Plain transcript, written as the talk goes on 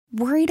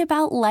Worried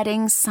about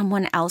letting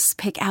someone else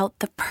pick out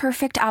the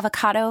perfect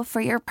avocado for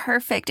your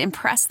perfect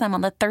impress them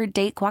on the third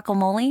date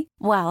guacamole?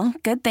 Well,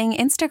 good thing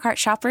Instacart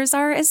shoppers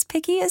are as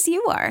picky as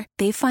you are.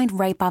 They find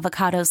ripe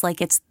avocados like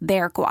it's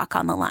their guac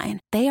on the line.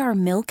 They are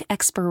milk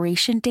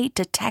expiration date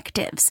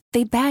detectives.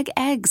 They bag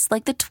eggs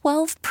like the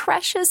 12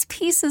 precious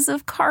pieces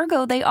of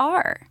cargo they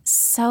are.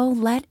 So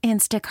let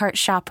Instacart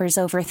shoppers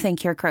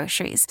overthink your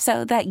groceries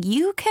so that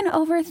you can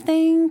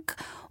overthink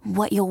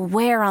what you'll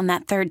wear on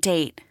that third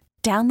date.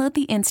 Download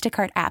the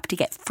Instacart app to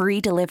get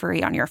free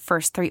delivery on your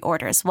first 3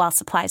 orders while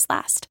supplies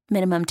last.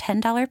 Minimum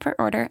 $10 per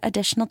order.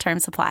 Additional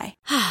terms apply.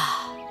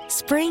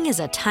 Spring is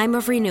a time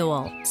of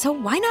renewal, so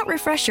why not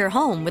refresh your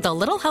home with a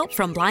little help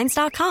from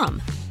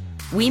Blinds.com?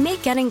 We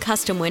make getting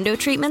custom window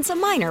treatments a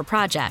minor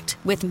project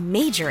with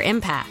major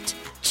impact.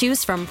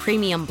 Choose from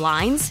premium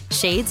blinds,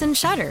 shades, and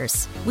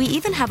shutters. We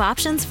even have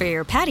options for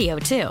your patio,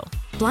 too.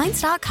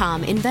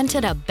 Blinds.com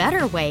invented a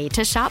better way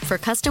to shop for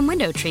custom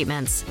window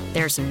treatments.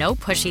 There's no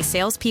pushy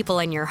salespeople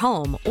in your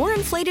home or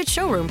inflated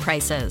showroom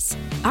prices.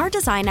 Our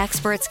design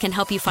experts can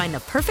help you find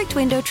the perfect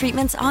window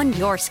treatments on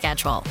your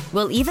schedule.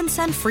 We'll even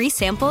send free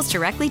samples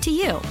directly to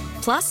you.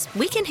 Plus,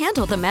 we can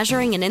handle the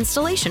measuring and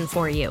installation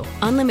for you.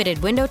 Unlimited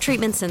window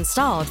treatments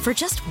installed for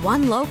just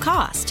one low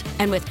cost.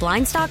 And with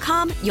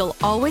Blinds.com, you'll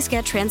always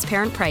get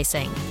transparent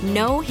pricing.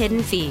 No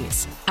hidden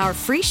fees. Our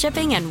free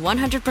shipping and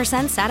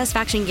 100%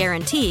 satisfaction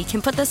guarantee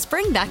can put the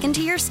spring back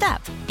into your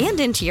step and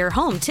into your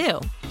home,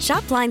 too.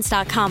 Shop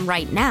Blinds.com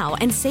right now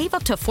and save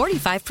up to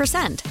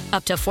 45%.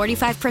 Up to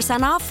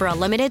 45% off for a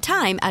limited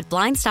time at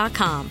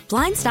Blinds.com.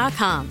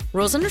 Blinds.com.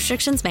 Rules and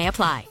restrictions may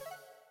apply.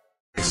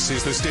 This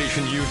is the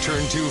station you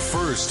turn to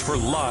first for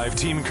live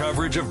team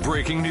coverage of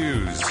breaking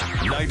news.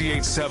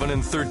 98.7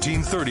 and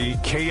 1330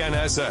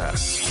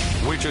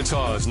 KNSS.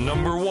 Wichita's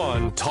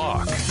 #1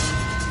 talk.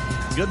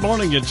 Good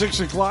morning at 6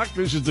 o'clock.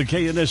 This is the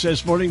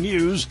KNSS Morning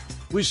News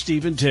with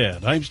Steve and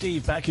Ted. I'm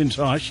Steve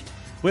McIntosh.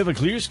 We have a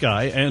clear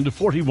sky and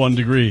 41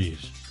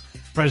 degrees.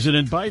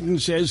 President Biden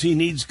says he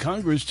needs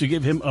Congress to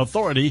give him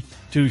authority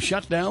to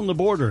shut down the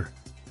border.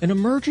 An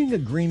emerging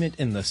agreement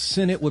in the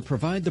Senate would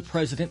provide the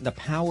president the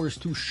powers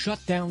to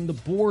shut down the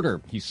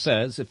border, he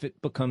says, if it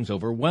becomes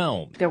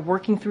overwhelmed. They're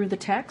working through the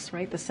text,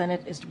 right? The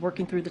Senate is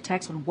working through the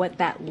text on what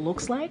that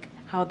looks like,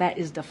 how that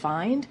is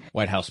defined.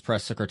 White House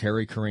Press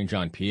Secretary Karine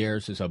Jean-Pierre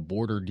says a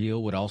border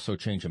deal would also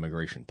change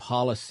immigration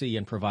policy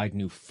and provide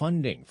new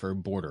funding for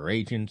border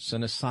agents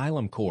and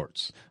asylum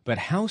courts. But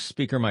House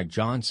Speaker Mike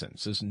Johnson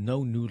says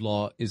no new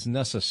law is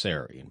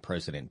necessary, and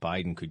President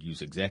Biden could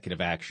use executive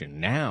action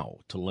now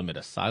to limit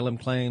asylum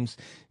claims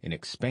and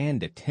expand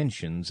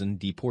detentions and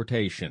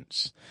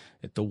deportations.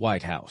 At the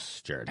White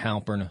House, Jared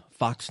Halpern,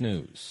 Fox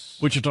News.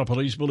 Wichita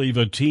police believe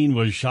a teen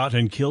was shot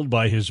and killed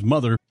by his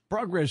mother.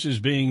 Progress is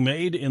being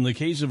made in the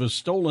case of a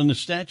stolen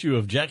statue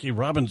of Jackie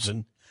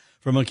Robinson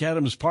from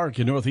McAdams Park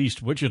in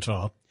northeast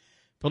Wichita.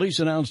 Police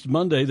announced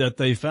Monday that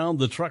they found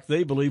the truck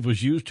they believe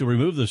was used to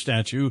remove the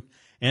statue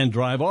and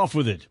drive off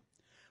with it.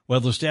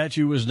 While the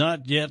statue has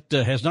not yet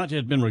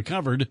been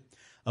recovered,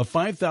 a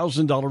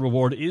 $5,000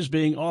 reward is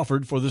being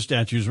offered for the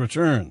statue's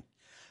return.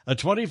 A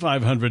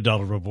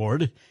 $2,500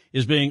 reward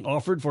is being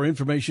offered for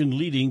information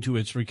leading to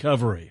its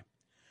recovery.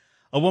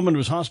 A woman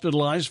was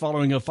hospitalized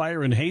following a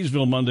fire in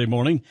Hayesville Monday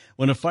morning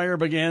when a fire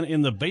began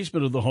in the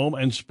basement of the home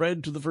and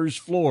spread to the first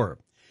floor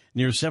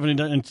near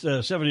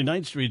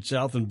 79th Street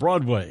South and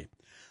Broadway.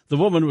 The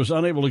woman was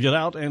unable to get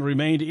out and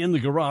remained in the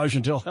garage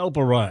until help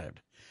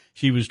arrived.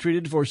 She was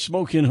treated for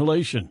smoke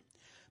inhalation.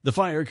 The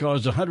fire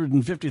caused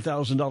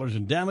 $150,000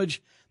 in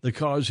damage. The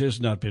cause has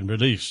not been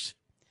released.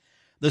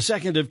 The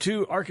second of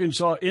 2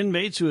 Arkansas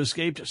inmates who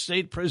escaped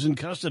state prison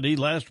custody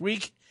last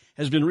week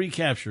has been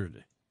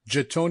recaptured.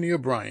 Jatonia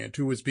Bryant,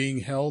 who was being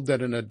held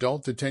at an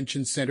adult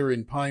detention center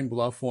in Pine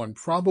Bluff on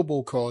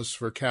probable cause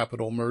for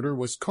capital murder,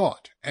 was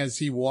caught as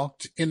he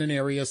walked in an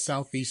area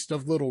southeast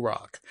of Little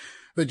Rock.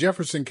 The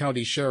Jefferson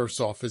County Sheriff's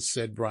Office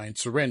said Bryant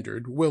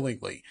surrendered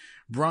willingly.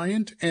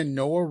 Bryant and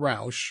Noah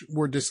Roush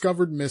were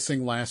discovered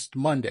missing last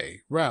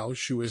Monday.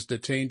 Roush, who is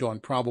detained on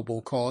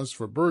probable cause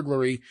for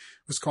burglary,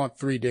 was caught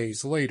 3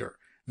 days later.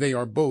 They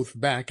are both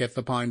back at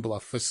the Pine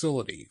Bluff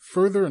facility.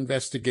 Further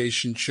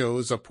investigation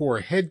shows a poor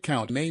head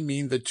count may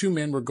mean the 2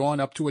 men were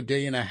gone up to a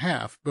day and a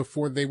half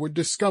before they were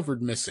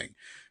discovered missing.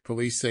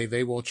 Police say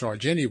they will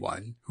charge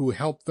anyone who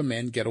helped the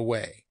men get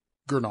away.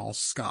 Gernal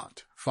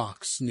Scott,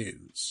 Fox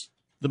News.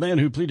 The man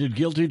who pleaded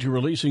guilty to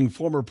releasing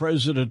former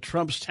President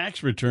Trump's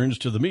tax returns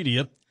to the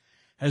media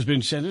has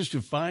been sentenced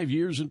to 5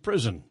 years in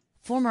prison.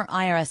 Former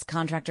IRS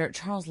contractor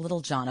Charles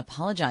Littlejohn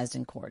apologized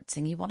in court,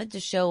 saying he wanted to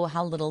show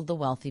how little the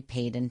wealthy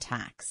paid in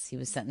tax. He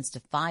was sentenced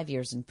to 5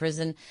 years in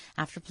prison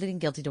after pleading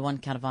guilty to 1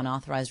 count of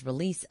unauthorized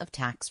release of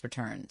tax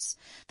returns.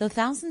 Though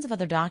thousands of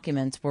other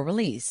documents were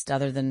released,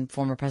 other than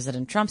former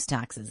President Trump's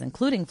taxes,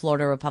 including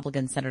Florida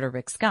Republican Senator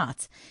Rick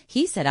Scott's,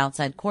 he said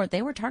outside court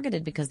they were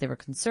targeted because they were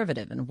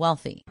conservative and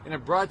wealthy. In a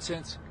broad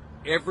sense,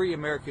 every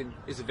American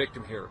is a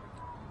victim here.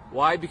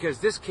 Why? Because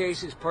this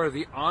case is part of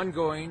the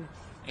ongoing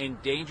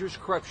and dangerous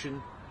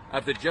corruption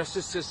of the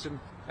justice system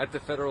at the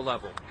federal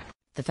level.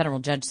 The The federal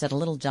judge said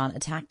Littlejohn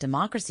attacked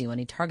democracy when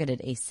he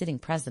targeted a sitting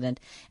president,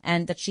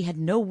 and that she had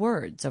no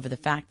words over the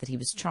fact that he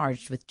was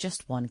charged with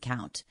just one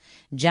count.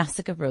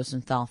 Jessica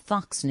Rosenthal,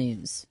 Fox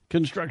News.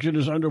 Construction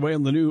is underway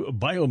on the new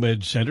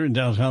Biomed Center in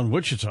downtown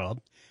Wichita.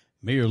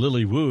 Mayor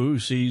Lily Wu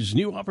sees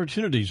new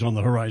opportunities on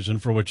the horizon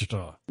for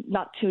Wichita.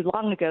 Not too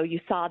long ago, you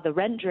saw the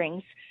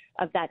renderings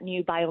of that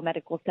new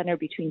biomedical center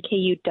between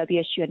KU,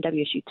 WSU, and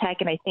WSU Tech.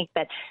 And I think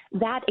that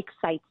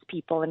excites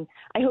people. And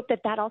I hope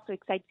that also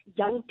excites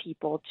young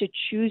people to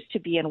choose to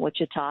be in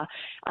Wichita,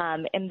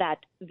 and that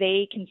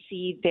they can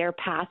see their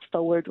path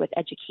forward with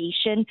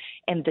education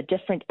and the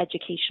different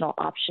educational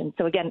options.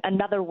 So again,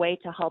 another way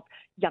to help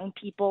young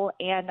people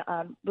and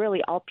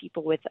really all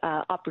people with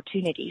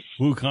opportunities.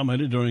 Wu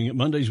commented during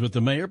Mondays with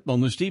the Mayor on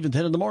the Steve and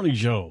Ted in the Morning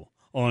Show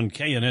on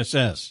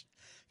KNSS.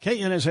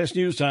 KNSS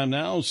News Time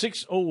now,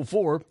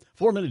 6:04,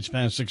 4 minutes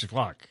past 6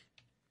 o'clock.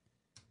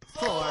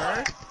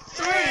 4,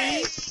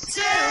 3,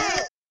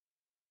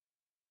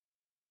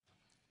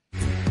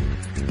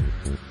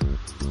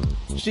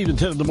 2. Steve and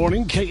Ted in the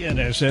morning,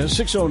 KNSS,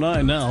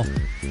 6:09 now,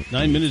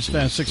 9 minutes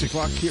past 6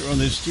 o'clock here on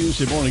this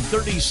Tuesday morning,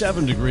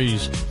 37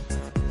 degrees.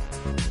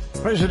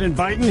 President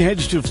Biden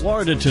heads to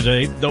Florida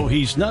today, though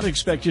he's not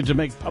expected to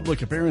make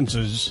public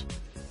appearances.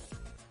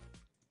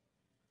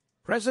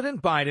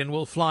 President Biden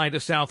will fly to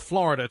South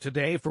Florida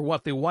today for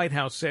what the White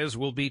House says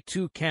will be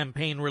 2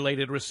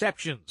 campaign-related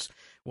receptions.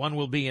 One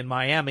will be in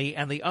Miami,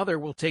 and the other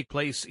will take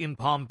place in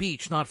Palm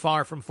Beach, not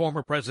far from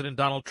former President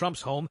Donald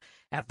Trump's home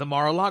at the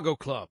Mar-a-Lago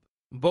Club.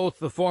 Both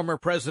the former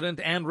president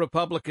and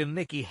Republican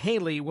Nikki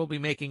Haley will be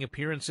making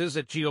appearances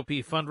at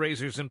GOP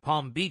fundraisers in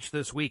Palm Beach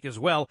this week as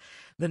well.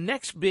 The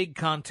next big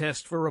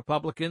contest for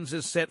Republicans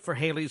is set for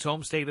Haley's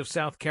home state of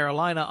South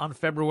Carolina on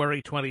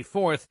February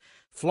 24th.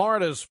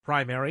 Florida's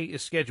primary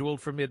is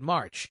scheduled for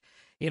mid-March.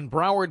 In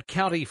Broward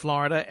County,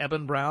 Florida,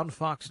 Eben Brown,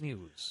 Fox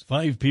News.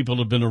 5 people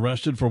have been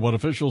arrested for what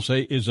officials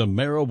say is a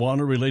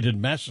marijuana-related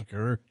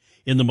massacre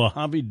in the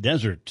Mojave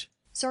Desert.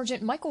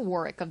 Sergeant Michael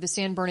Warwick of the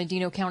San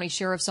Bernardino County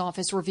Sheriff's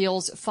Office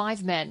reveals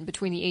 5 men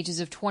between the ages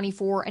of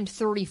 24 and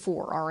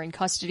 34 are in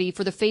custody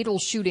for the fatal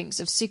shootings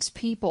of 6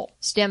 people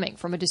stemming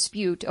from a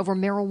dispute over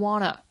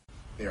marijuana.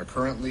 They are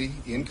currently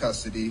in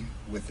custody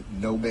with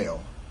no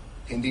bail,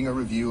 pending a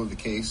review of the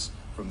case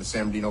from the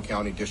San Bernardino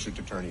County District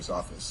Attorney's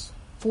Office.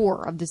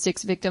 4 of the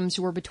 6 victims,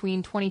 who are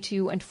between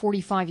 22 and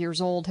 45 years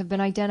old, have been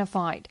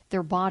identified.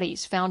 Their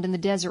bodies found in the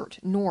desert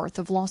north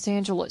of Los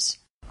Angeles.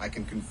 I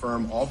can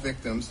confirm all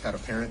victims had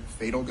apparent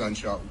fatal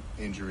gunshot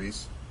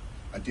injuries.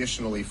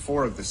 Additionally,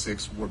 4 of the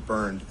 6 were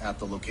burned at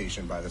the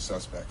location by the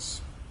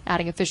suspects.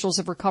 Adding, officials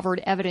have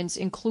recovered evidence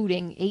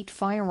including 8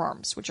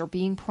 firearms, which are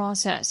being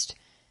processed.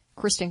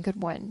 Kristen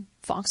Goodwin,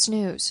 Fox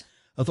News.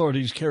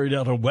 Authorities carried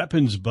out a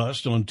weapons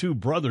bust on 2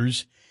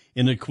 brothers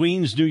in a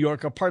Queens, New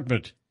York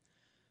apartment.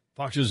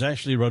 Fox's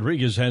Ashley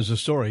Rodriguez has the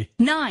story.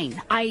 9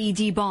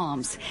 IED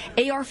bombs,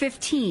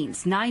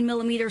 AR-15s,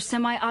 9mm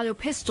semi-auto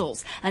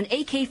pistols, an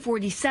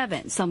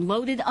AK-47, some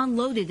loaded,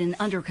 unloaded, and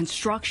under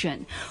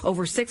construction.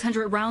 Over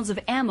 600 rounds of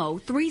ammo,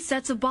 3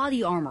 sets of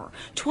body armor,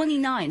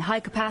 29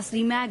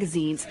 high-capacity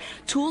magazines,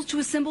 tools to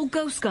assemble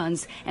ghost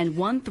guns, and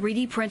 1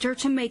 3D printer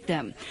to make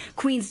them.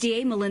 Queens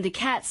DA Melinda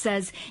Katz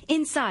says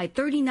inside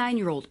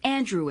 39-year-old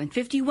Andrew and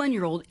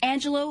 51-year-old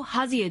Angelo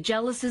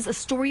Haziagelis'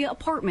 Astoria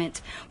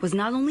apartment was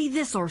not only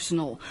this arsenal,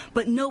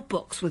 but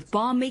notebooks with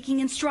bomb-making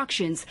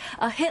instructions,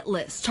 a hit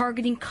list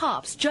targeting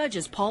cops,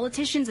 judges,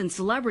 politicians, and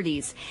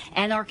celebrities,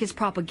 anarchist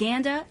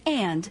propaganda,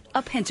 and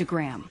a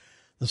pentagram.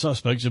 The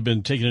suspects have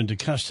been taken into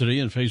custody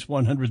and face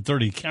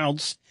 130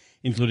 counts,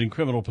 including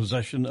criminal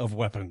possession of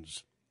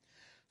weapons.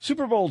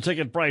 Super Bowl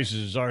ticket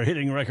prices are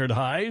hitting record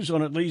highs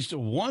on at least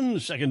one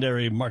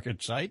secondary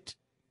market site.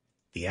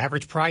 The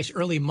average price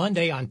early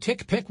Monday on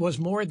TickPick was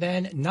more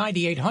than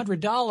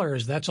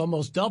 $9,800. That's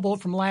almost double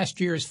from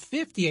last year's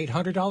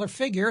 $5,800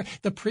 figure.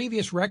 The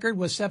previous record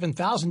was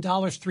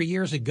 $7,000 3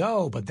 years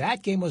ago, but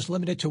that game was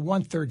limited to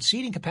 1/3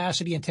 seating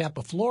capacity in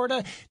Tampa,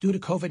 Florida, due to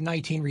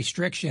COVID-19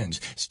 restrictions.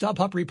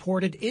 StubHub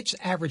reported its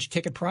average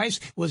ticket price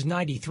was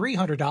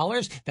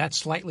 $9,300. That's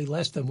slightly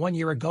less than 1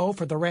 year ago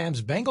for the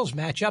Rams-Bengals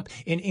matchup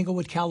in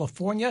Inglewood,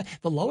 California.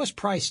 The lowest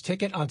price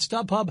ticket on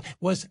StubHub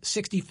was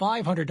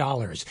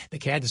 $6,500. The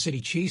Kansas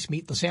City Chiefs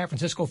meet the San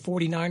Francisco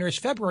 49ers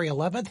February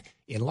 11th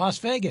in Las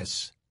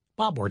Vegas.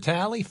 Bob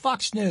Mortale,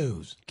 Fox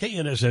News.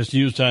 KNSS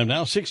News Time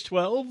now,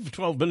 6:12,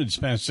 12 minutes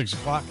past 6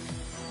 o'clock.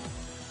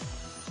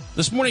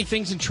 This morning,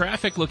 things in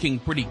traffic looking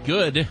pretty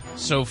good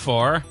so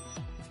far.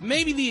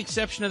 Maybe the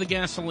exception of the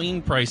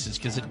gasoline prices,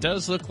 because it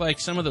does look like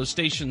some of those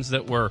stations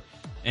that were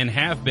and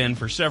have been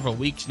for several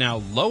weeks now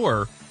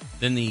lower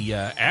than the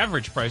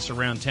average price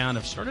around town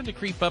have started to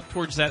creep up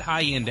towards that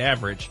high-end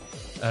average.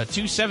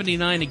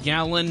 $2.79 a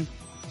gallon,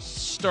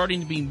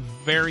 starting to be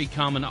very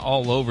common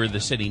all over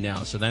the city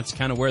now. So that's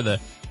kind of where the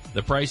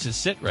prices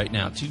sit right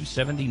now,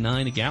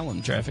 $2.79 a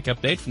gallon. Traffic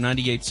update from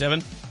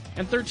 98.7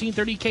 and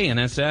 1330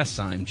 KNSS.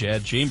 I'm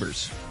Jad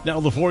Chambers. Now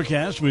the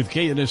forecast with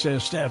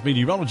KNSS staff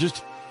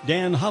meteorologist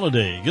Dan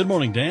Holliday. Good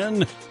morning,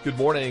 Dan. Good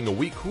morning. A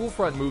weak cool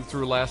front moved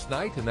through last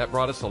night, and that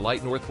brought us a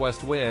light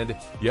northwest wind.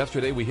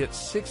 Yesterday, we hit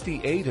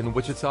 68 in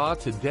Wichita.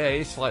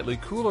 Today, slightly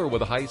cooler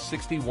with a high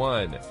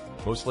 61.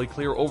 Mostly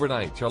clear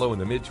overnight. Cello in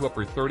the mid to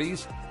upper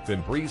 30s.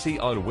 Then breezy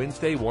on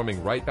Wednesday,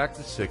 warming right back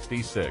to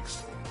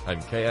 66. I'm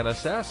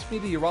KNSS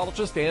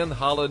meteorologist Dan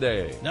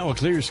Holliday. Now a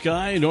clear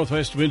sky,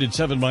 northwest wind at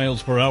 7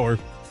 miles per hour.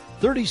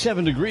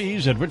 37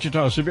 degrees at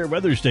Wichita Severe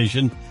Weather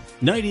Station.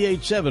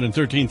 98.7 and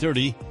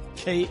 1330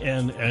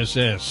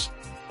 KNSS.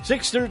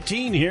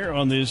 6:13 here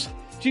on this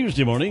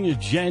Tuesday morning,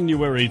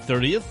 January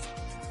 30th,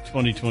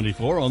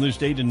 2024. On this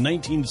date in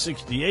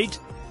 1968,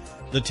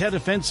 the Tet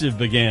Offensive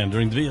began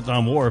during the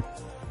Vietnam War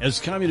as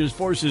communist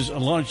forces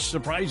launched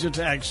surprise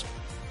attacks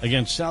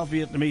against South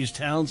Vietnamese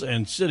towns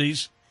and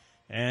cities.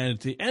 And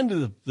at the end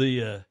of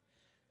that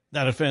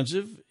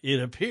offensive,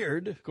 it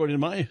appeared, according to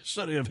my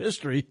study of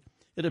history,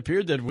 it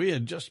appeared that we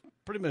had just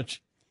pretty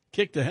much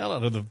kicked the hell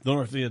out of the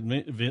North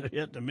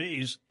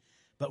Vietnamese,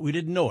 but we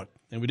didn't know it,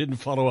 and we didn't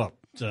follow up.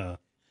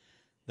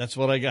 That's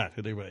what I got,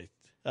 anyway.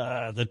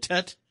 The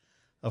Tet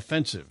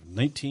Offensive,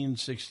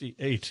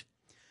 1968.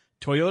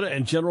 Toyota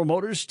and General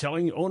Motors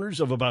telling owners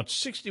of about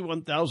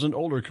 61,000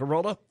 older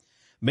Corolla,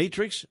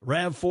 Matrix,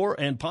 RAV4,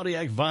 and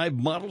Pontiac Vibe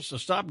models to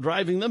stop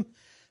driving them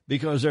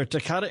because their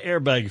Takata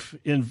airbag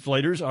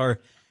inflators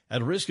are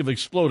at risk of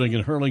exploding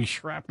and hurling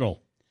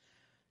shrapnel.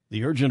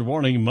 The urgent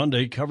warning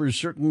Monday covers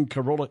certain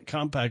Corolla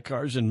compact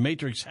cars and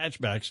Matrix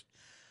hatchbacks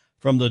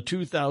from the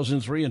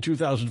 2003 and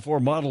 2004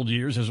 model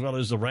years, as well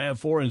as the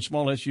RAV4 and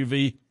small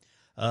SUV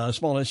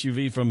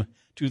from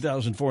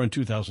 2004 and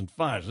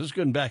 2005. So this is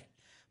going back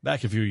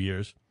a few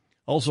years.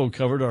 Also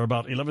covered are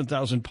about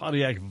 11,000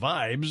 Pontiac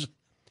Vibes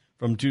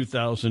from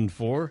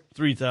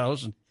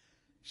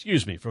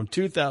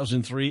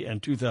 2003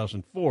 and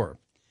 2004,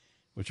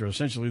 which are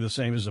essentially the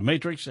same as the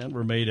Matrix and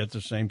were made at the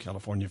same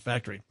California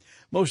factory.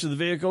 Most of the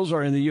vehicles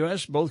are in the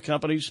U.S. Both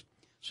companies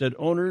said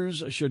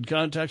owners should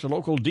contact a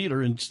local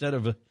dealer instead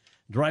of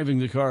driving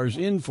the cars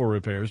in for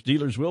repairs.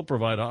 Dealers will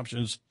provide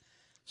options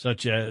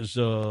such as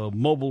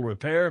mobile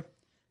repair,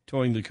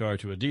 towing the car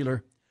to a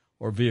dealer,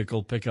 or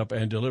vehicle pickup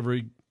and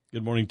delivery.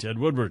 Good morning, Ted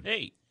Woodward.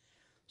 Hey.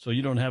 So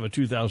you don't have a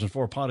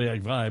 2004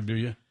 Pontiac Vibe, do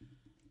you?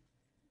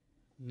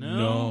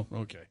 No.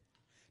 Okay.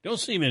 Don't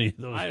see many of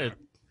those. I had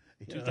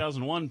a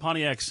 2001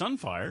 Pontiac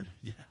Sunfire.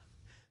 Yeah.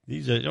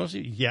 These don't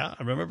see. Yeah,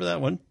 I remember that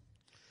one.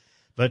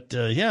 But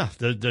the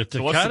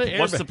Takata airbag.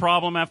 What's the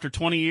problem after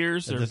 20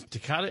 years? The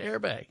Takata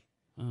airbag.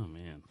 Oh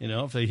man!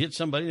 If they hit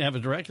somebody and have a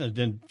direct,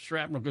 then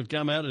shrapnel could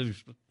come out and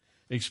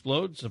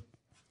explode. So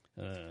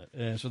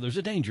there's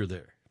a danger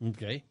there.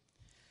 Okay.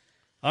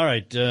 All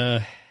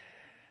right.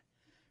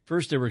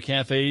 First, there were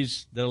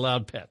cafes that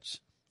allowed pets.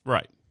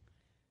 Right.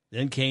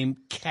 Then came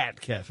cat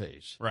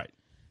cafes. Right.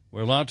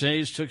 Where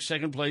lattes took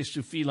second place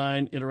to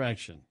feline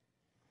interaction.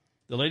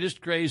 The latest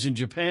craze in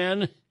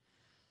Japan,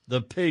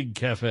 the pig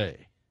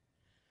cafe.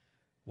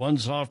 One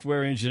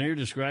software engineer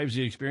describes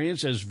the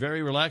experience as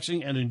very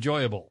relaxing and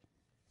enjoyable.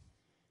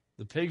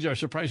 The pigs are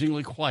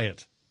surprisingly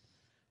quiet,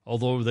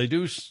 although they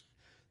do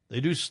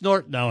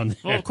snort now and then.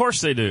 Well, of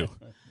course they do.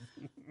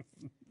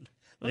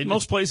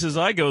 Most places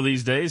I go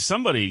these days,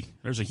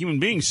 there's a human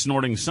being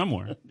snorting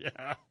somewhere.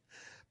 Yeah,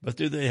 but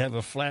do they have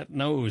a flat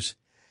nose?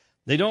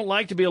 They don't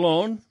like to be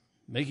alone,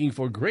 making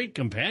for great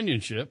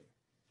companionship.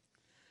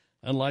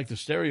 Unlike the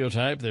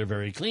stereotype, they're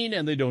very clean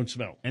and they don't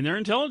smell. And they're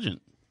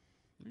intelligent.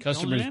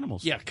 Customers,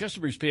 animals. Yeah,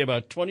 customers pay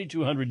about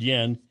 2,200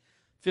 yen,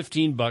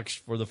 $15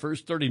 for the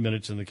first 30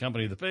 minutes in the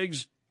company of the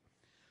pigs.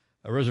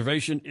 A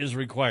reservation is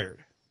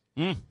required.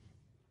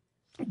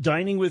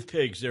 Dining with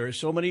pigs. There are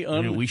so many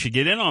we should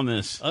get in on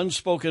this.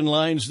 Unspoken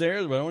lines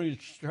there, but I want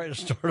to try to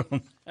start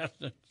on that.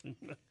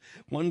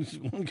 One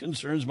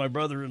concerns my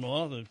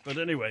brother-in-law, but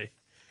anyway,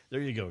 there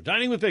you go.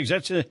 Dining with pigs.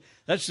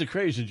 That's the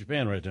craze in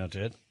Japan right now,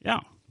 Ted. Yeah,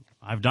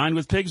 I've dined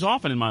with pigs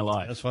often in my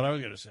life. That's what I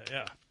was going to say.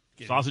 Yeah,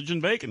 sausage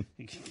and bacon.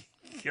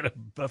 Get a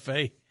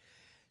buffet.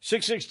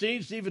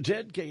 6:16, Steve and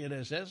Ted,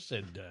 KNSS,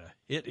 and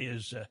it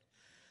is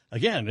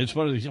again. It's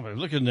one of these. I'm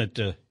looking at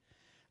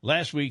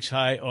last week's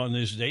high on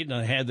this date, and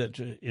I had that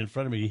in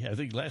front of me. I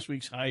think last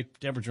week's high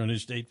temperature on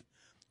this date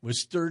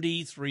was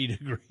 33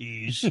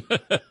 degrees.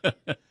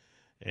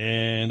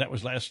 And that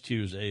was last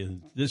Tuesday.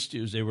 And this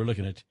Tuesday, we're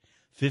looking at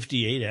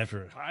 58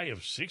 after a high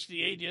of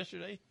 68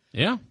 yesterday.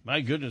 Yeah.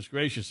 My goodness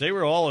gracious. They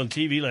were all on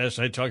TV last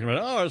night talking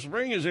about,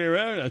 spring is here.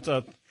 I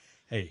thought,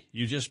 hey,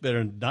 you just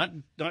better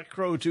not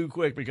crow too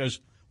quick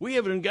because we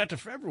haven't even got to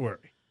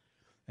February.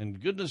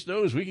 And goodness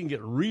knows we can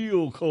get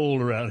real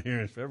cold around here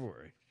in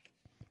February.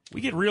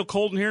 We get real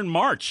cold in here in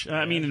March.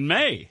 In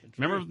May.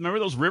 Remember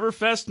those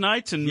Riverfest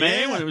nights in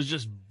May when it was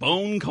just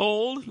bone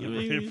cold?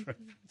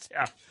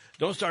 Yeah.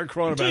 Don't start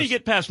crowing Until about you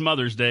get past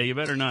Mother's Day, you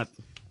better not.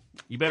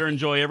 You better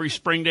enjoy every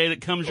spring day that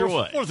comes your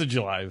way. 4th of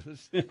July.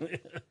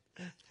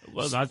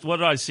 What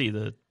did I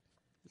see?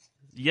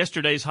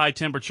 Yesterday's high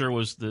temperature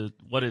was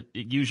what it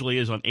usually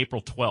is on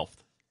April 12th.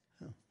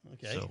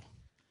 Okay. So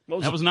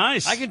that was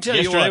nice. I can tell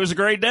you yesterday was a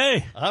great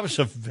day. That was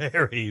a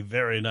very,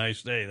 very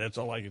nice day. That's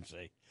all I can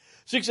say.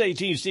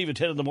 6:18, Steve at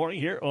 10 in the morning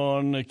here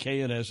on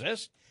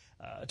KNSS.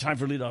 Time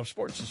for Leadoff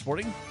Sports this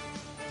morning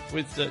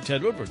with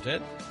Ted Woodward.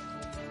 Ted?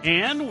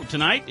 And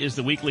tonight is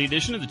the weekly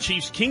edition of the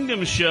Chiefs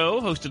Kingdom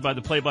Show, hosted by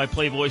the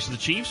play-by-play voice of the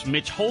Chiefs,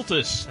 Mitch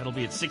Holtis. That'll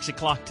be at 6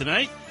 o'clock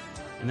tonight,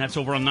 and that's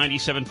over on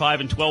 97.5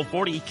 and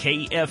 1240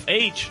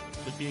 KFH.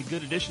 Should be a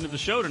good edition of the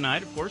show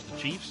tonight. Of course, the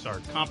Chiefs are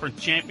conference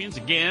champions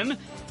again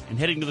and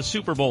heading to the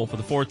Super Bowl for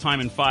the fourth time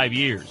in 5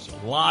 years. So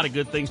a lot of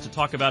good things to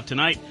talk about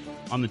tonight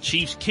on the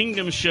Chiefs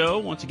Kingdom Show.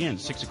 Once again,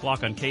 6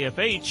 o'clock on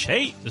KFH.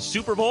 Hey, the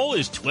Super Bowl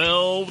is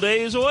 12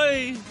 days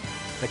away.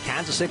 The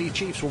Kansas City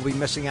Chiefs will be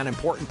missing an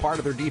important part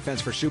of their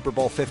defense for Super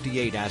Bowl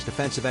 58 as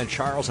defensive end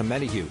Charles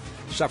Omenihu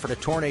suffered a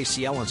torn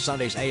ACL in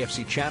Sunday's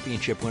AFC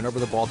Championship win over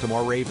the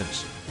Baltimore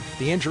Ravens.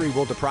 The injury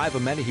will deprive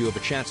Omenihu of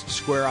a chance to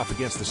square off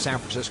against the San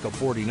Francisco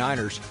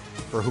 49ers,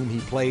 for whom he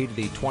played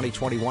the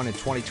 2021 and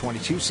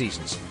 2022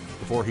 seasons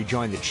before he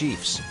joined the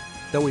Chiefs.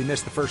 Though he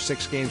missed the first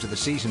 6 games of the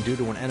season due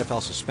to an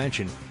NFL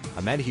suspension,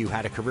 Omenihu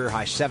had a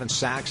career-high 7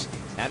 sacks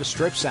and a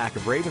strip sack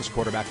of Ravens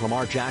quarterback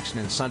Lamar Jackson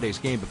in Sunday's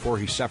game before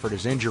he suffered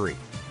his injury.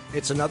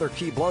 It's another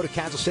key blow to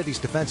Kansas City's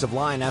defensive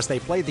line as they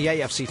played the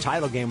AFC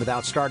title game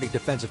without starting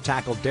defensive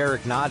tackle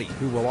Derek Nottie,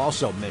 who will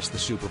also miss the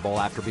Super Bowl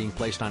after being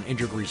placed on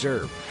injured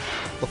reserve.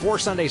 Before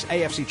Sunday's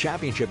AFC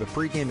Championship, a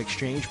pregame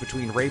exchange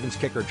between Ravens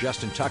kicker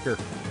Justin Tucker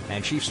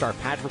and Chiefs star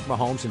Patrick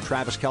Mahomes and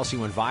Travis Kelce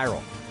went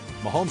viral.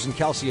 Mahomes and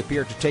Kelce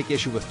appeared to take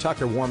issue with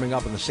Tucker warming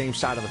up on the same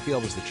side of the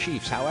field as the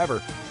Chiefs.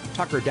 However,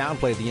 Tucker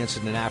downplayed the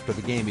incident after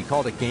the game. He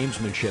called it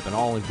gamesmanship and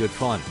all in good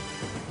fun.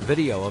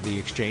 Video of the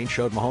exchange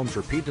showed Mahomes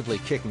repeatedly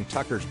kicking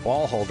Tucker's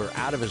ball holder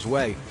out of his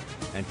way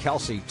and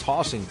Kelce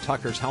tossing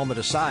Tucker's helmet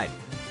aside.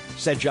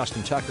 Said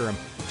Justin Tucker, "I'm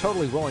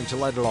totally willing to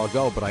let it all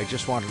go, but I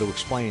just wanted to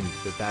explain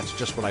that that's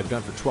just what I've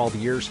done for 12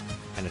 years,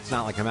 and it's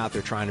not like I'm out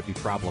there trying to be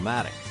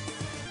problematic."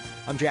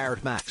 I'm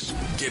Jared Max.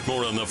 Get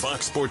more on the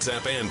Fox Sports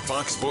app and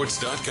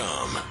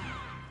foxsports.com.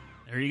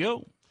 There you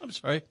go. I'm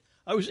sorry.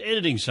 I was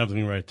editing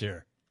something right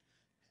there,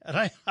 and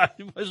I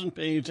wasn't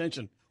paying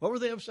attention. What were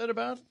they upset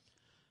about?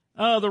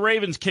 The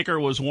Ravens kicker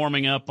was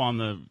warming up on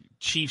the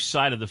Chiefs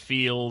side of the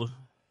field,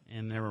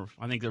 and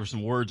I think there were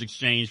some words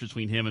exchanged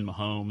between him and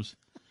Mahomes.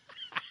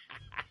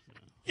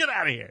 Get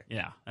out of here.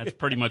 Yeah, that's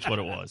pretty much what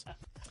it was.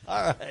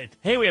 All right.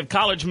 Hey, we have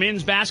college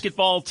men's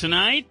basketball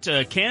tonight.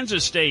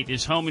 Kansas State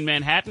is home in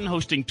Manhattan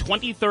hosting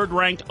 23rd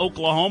ranked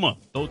Oklahoma.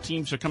 Both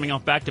teams are coming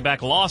off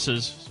back-to-back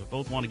losses, so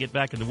both want to get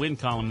back in the win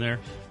column there.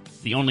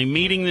 The only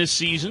meeting this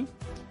season,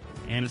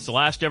 and it's the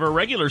last ever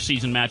regular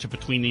season matchup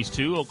between these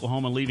two.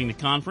 Oklahoma leaving the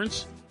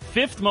conference.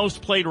 5th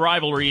most played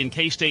rivalry in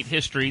K-State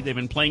history. They've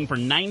been playing for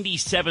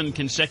 97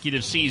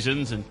 consecutive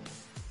seasons, and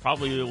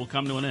probably it will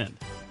come to an end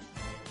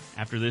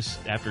after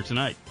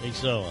tonight. Think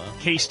so, huh?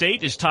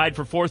 K-State is tied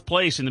for 4th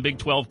place in the Big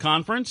 12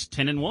 Conference,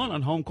 10-1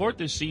 on home court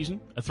this season,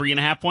 a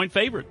 3.5-point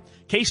favorite.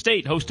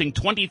 K-State hosting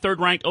 23rd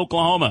ranked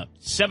Oklahoma,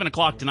 7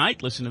 o'clock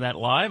tonight. Listen to that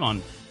live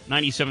on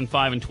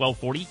 97.5 and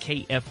 1240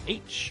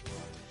 KFH.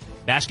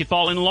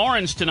 Basketball in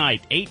Lawrence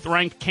tonight, 8th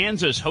ranked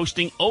Kansas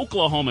hosting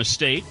Oklahoma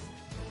State.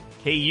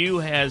 KU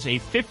has a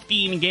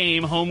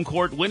 15-game home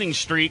court winning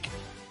streak,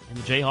 and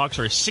the Jayhawks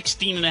are a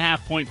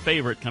 16.5-point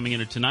favorite coming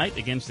into tonight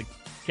against the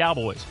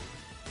Cowboys.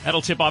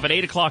 That'll tip off at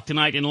 8 o'clock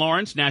tonight in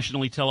Lawrence,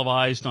 nationally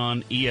televised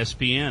on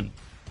ESPN.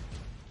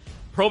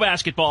 Pro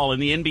basketball in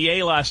the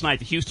NBA last night.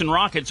 The Houston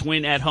Rockets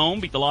win at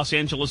home, beat the Los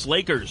Angeles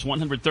Lakers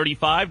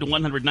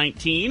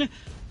 135-119.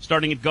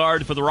 Starting at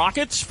guard for the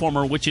Rockets,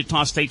 former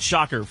Wichita State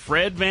Shocker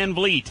Fred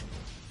VanVleet.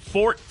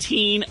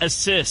 14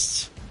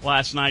 assists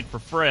last night for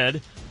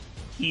Fred.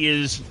 He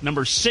is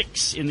number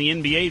 6 in the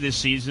NBA this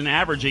season,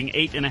 averaging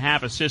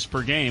 8.5 assists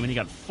per game, and he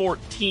got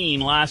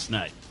 14 last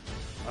night.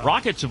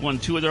 Rockets have won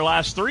 2 of their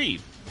last 3.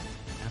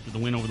 After the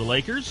win over the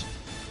Lakers,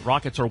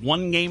 Rockets are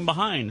 1 game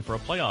behind for a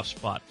playoff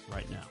spot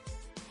right now.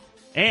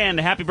 And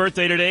happy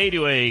birthday today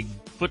to a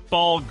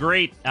football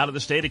great out of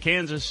the state of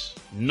Kansas.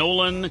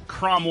 Nolan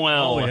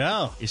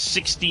Cromwell is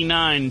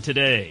 69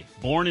 today.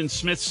 Born in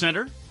Smith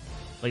Center,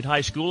 played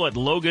high school at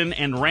Logan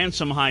and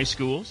Ransom High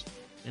Schools,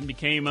 then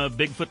became a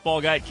big football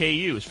guy at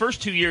KU. His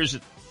first 2 years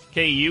at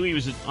KU, he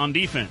was on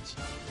defense.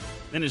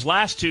 Then his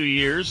last 2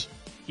 years,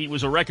 he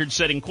was a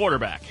record-setting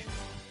quarterback.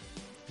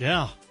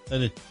 Yeah,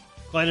 and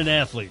quite an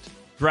athlete.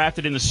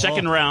 Drafted in the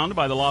second round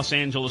by the Los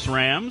Angeles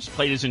Rams.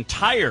 Played his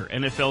entire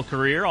NFL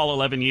career, all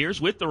 11 years,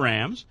 with the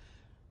Rams.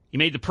 He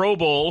made the Pro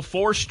Bowl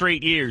 4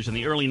 straight years in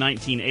the early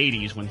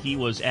 1980s when he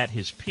was at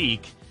his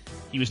peak.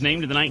 He was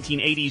named to the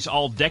 1980s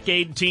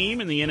All-Decade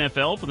team in the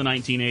NFL for the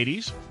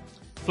 1980s.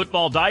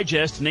 Football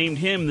Digest named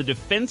him the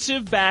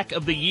Defensive Back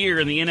of the Year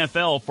in the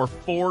NFL for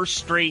 4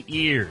 straight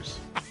years.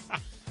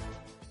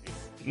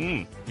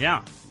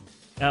 Yeah.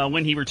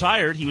 When he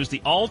retired, he was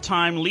the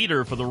all-time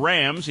leader for the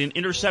Rams in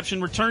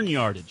interception return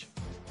yardage.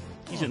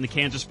 He's in the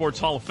Kansas Sports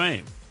Hall of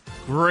Fame.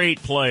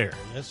 Great player.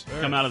 Yes,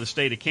 sir. Come out of the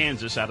state of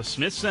Kansas, out of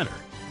Smith Center.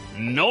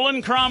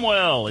 Nolan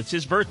Cromwell. It's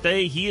his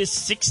birthday. He is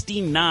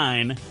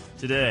 69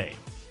 today.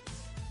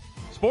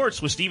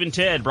 Sports with Steve and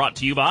Ted, brought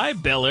to you by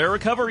Bel Air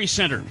Recovery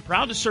Center.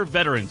 Proud to serve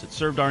veterans that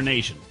served our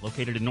nation.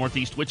 Located in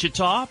Northeast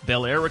Wichita,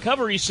 Bel Air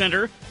Recovery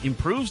Center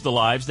improves the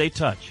lives they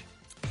touch.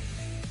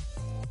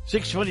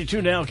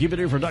 6:22 now. Keep it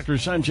here for Dr.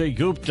 Sanjay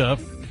Gupta.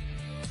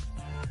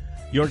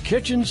 Your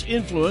kitchen's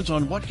influence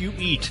on what you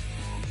eat.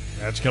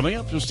 That's coming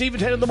up. So Steve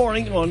and Ted in the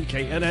morning on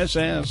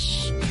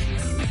KNSS.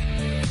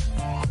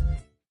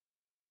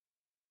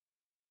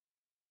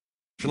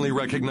 Nationally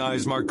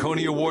recognized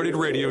Marconi awarded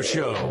radio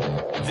show.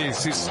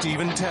 This is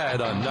Steve and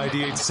Ted on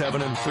 98.7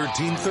 and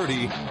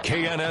 1330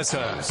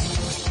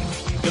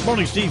 KNSS. Good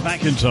morning, Steve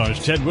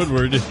McIntosh, Ted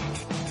Woodward.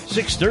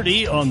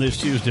 6:30 on this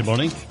Tuesday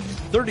morning.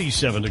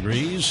 37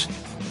 degrees.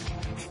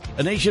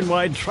 A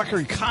nationwide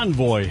trucker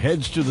convoy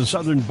heads to the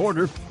southern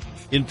border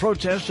in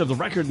protest of the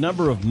record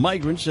number of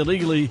migrants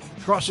illegally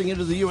crossing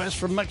into the U.S.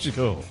 from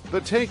Mexico. The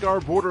Take Our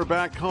Border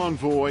Back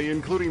convoy,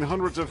 including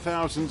hundreds of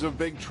thousands of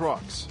big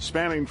trucks,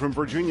 spanning from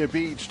Virginia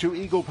Beach to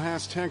Eagle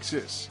Pass,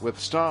 Texas, with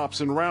stops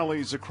and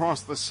rallies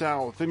across the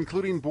South,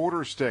 including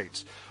border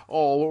states.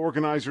 All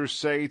organizers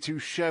say to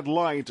shed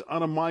light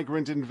on a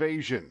migrant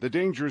invasion, the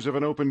dangers of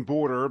an open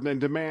border,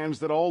 and demands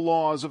that all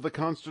laws of the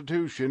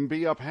Constitution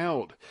be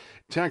upheld.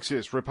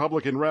 Texas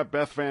Republican Rep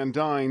Beth Van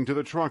Dyne to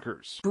the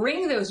truckers.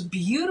 Bring those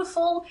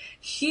beautiful,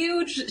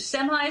 huge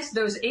semis,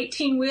 those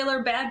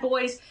 18-wheeler bad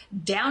boys,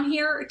 down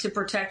here to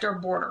protect our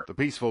border. The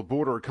peaceful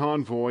border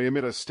convoy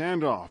amid a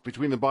standoff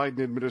between the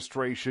Biden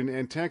administration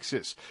and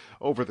Texas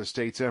over the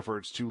state's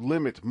efforts to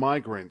limit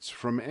migrants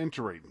from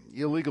entering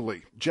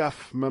illegally.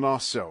 Jeff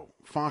Manasso,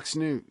 Fox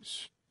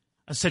News.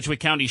 A Sedgwick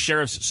County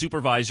Sheriff's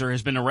supervisor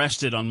has been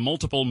arrested on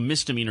multiple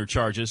misdemeanor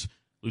charges.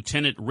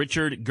 Lieutenant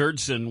Richard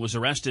Gerdson was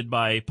arrested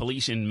by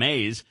police in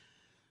Mays,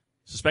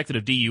 suspected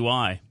of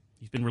DUI.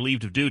 He's been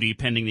relieved of duty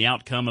pending the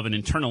outcome of an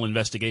internal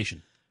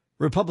investigation.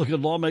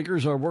 Republican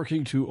lawmakers are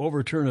working to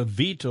overturn a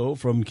veto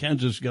from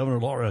Kansas Governor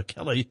Laura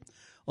Kelly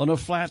on a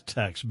flat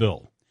tax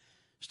bill.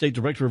 State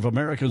Director of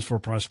Americans for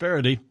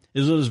Prosperity,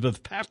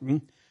 Elizabeth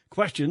Patton,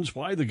 questions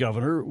why the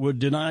governor would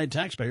deny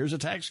taxpayers a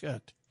tax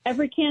cut.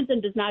 Every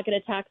Kansan does not get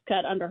a tax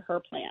cut under her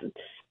plan,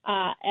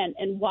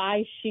 and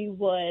why she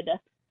would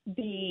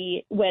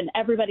be, when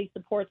everybody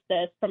supports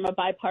this from a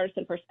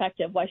bipartisan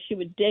perspective, why she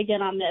would dig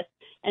in on this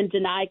and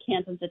deny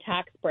Kansans a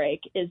tax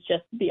break is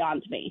just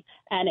beyond me.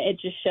 And it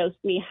just shows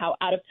me how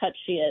out of touch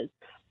she is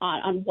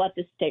on what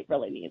this state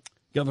really needs.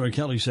 Governor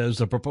Kelly says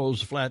the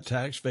proposed flat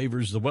tax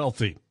favors the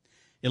wealthy.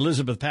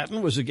 Elizabeth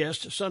Patton was a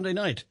guest Sunday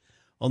night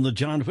on the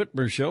John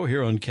Whitmer Show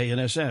here on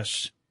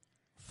KNSS.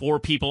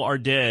 4 people are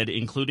dead,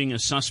 including a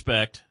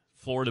suspect.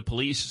 Florida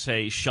police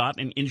say shot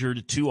and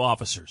injured 2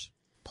 officers.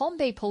 Palm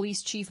Bay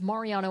Police Chief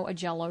Mariano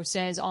Agello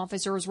says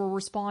officers were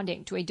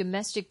responding to a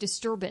domestic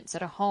disturbance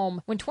at a home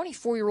when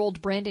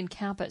 24-year-old Brandon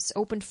Kappas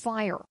opened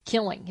fire,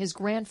 killing his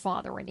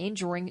grandfather and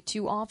injuring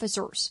 2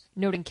 officers.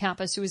 Noting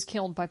Kappas, who was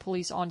killed by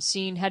police on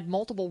scene, had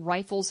multiple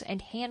rifles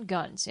and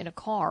handguns in a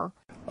car.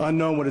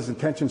 Unknown what his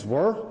intentions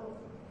were,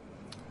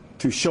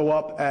 to show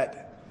up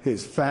at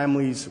his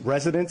family's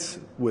residence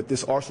with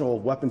this arsenal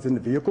of weapons in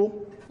the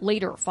vehicle.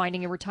 Later,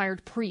 finding a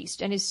retired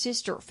priest and his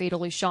sister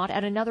fatally shot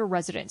at another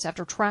residence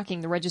after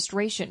tracking the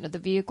registration of the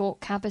vehicle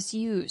Kappas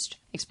used.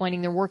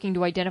 Explaining they're working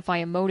to identify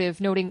a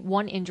motive, noting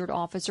 1 injured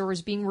officer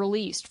is being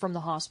released from the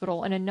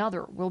hospital and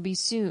another will be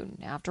soon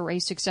after a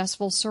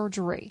successful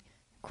surgery.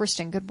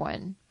 Kristen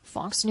Goodwin,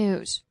 Fox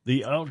News.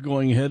 The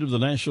outgoing head of the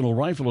National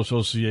Rifle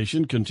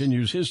Association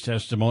continues his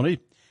testimony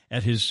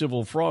at his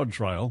civil fraud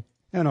trial.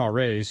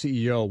 NRA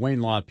CEO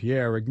Wayne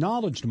LaPierre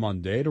acknowledged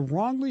Monday to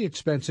wrongly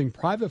expensing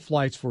private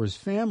flights for his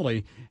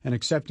family and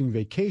accepting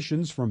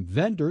vacations from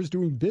vendors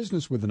doing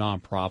business with the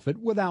nonprofit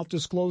without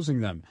disclosing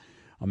them.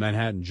 A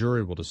Manhattan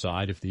jury will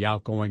decide if the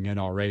outgoing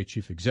NRA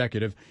chief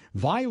executive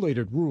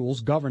violated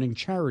rules governing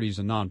charities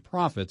and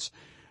nonprofits.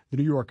 The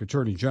New York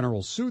Attorney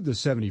General sued the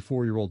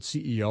 74-year-old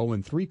CEO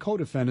and 3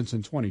 co-defendants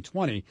in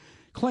 2020,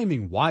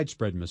 claiming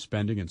widespread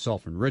misspending and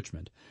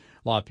self-enrichment.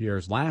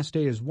 LaPierre's last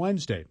day is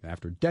Wednesday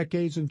after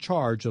decades in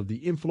charge of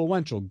the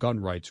influential gun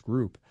rights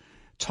group.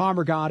 Tom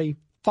Rigotti,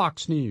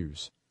 Fox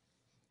News.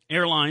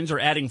 Airlines are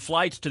adding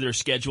flights to their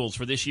schedules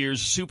for this year's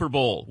Super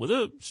Bowl with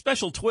a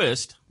special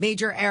twist.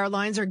 Major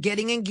airlines are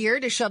getting in gear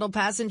to shuttle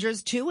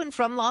passengers to and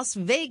from Las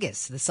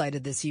Vegas, the site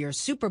of this year's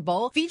Super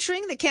Bowl,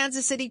 featuring the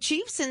Kansas City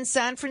Chiefs and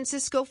San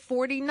Francisco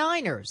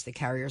 49ers. The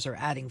carriers are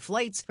adding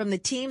flights from the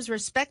team's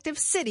respective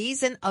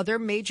cities and other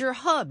major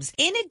hubs.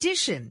 In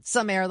addition,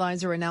 some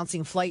airlines are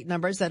announcing flight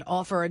numbers that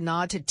offer a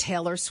nod to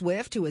Taylor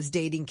Swift, who is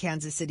dating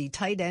Kansas City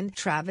tight end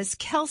Travis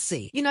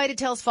Kelce. United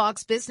tells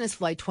Fox Business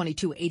Flight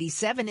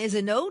 2287 is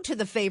an ode to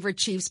the favorite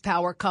Chiefs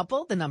power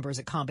couple. The number is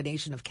a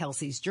combination of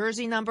Kelce's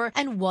jersey number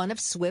and one of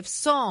Swift's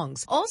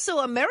songs. Also,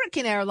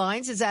 American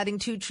Airlines is adding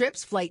 2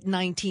 trips, Flight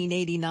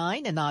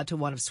 1989, a nod to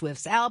one of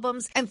Swift's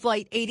albums, and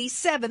Flight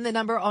 87, the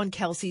number on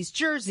Kelce's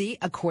jersey,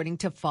 according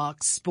to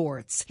Fox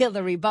Sports.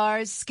 Hillary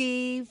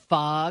Barsky,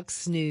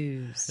 Fox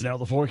News. And now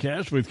the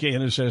forecast with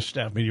KNSS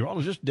staff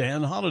meteorologist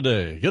Dan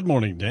Holliday. Good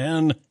morning,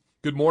 Dan.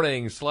 Good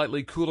morning.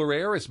 Slightly cooler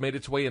air has made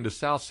its way into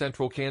south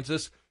central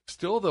Kansas.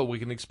 Still, though, we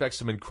can expect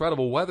some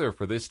incredible weather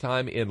for this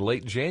time in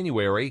late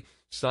January.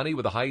 Sunny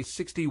with a high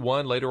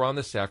 61 later on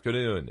this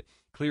afternoon.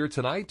 Clear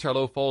tonight, our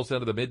low falls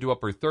into the mid to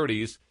upper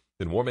 30s,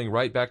 then warming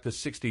right back to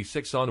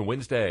 66 on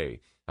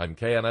Wednesday. I'm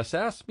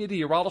KNSS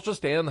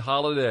meteorologist Dan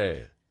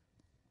Holliday.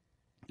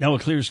 Now a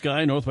clear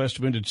sky, northwest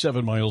wind at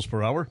 7 miles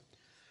per hour.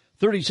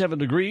 37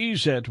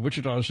 degrees at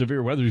Wichita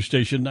Severe Weather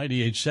Station,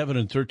 98.7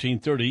 and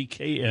 1330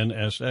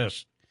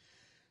 KNSS.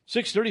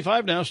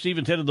 6:35 now, Steve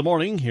and Ted in the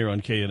morning here on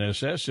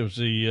KNSS. It was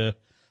the,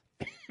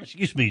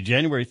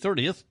 January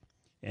 30th.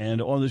 And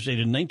on this date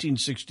in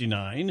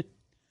 1969,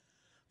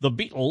 the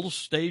Beatles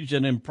staged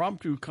an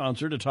impromptu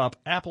concert atop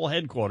Apple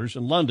headquarters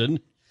in London.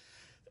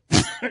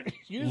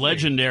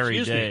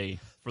 Legendary day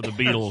for the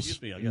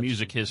Beatles in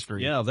music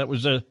history. Yeah, that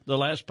was the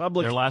last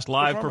public their last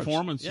live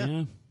performance.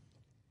 Yeah.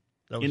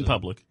 That was in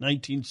public.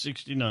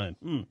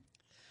 1969.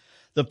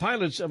 The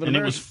pilots of it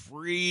was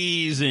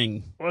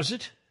freezing. Was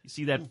it? You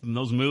see that from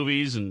those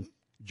movies, and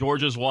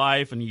George's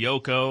wife and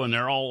Yoko, and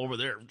they're all over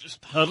there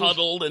just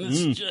huddled, and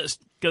it's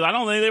just, because I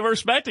don't think they were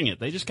expecting it.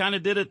 They just kind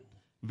of did it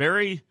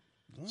very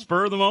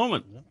spur of the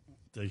moment.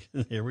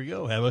 Here we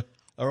go. Have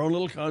our own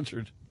little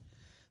concert.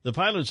 The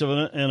pilots of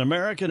an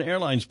American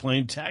Airlines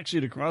plane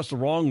taxied across the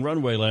wrong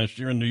runway last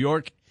year in New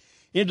York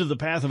into the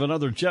path of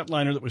another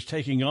jetliner that was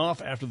taking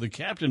off after the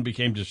captain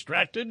became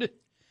distracted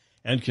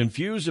and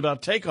confused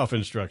about takeoff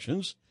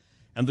instructions,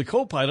 and the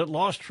co-pilot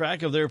lost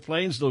track of their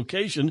plane's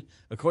location,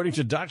 according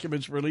to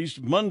documents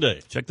released Monday.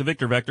 Check the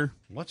Victor vector.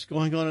 What's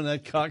going on in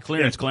that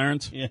cockpit?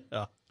 Clarence.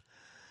 Yeah.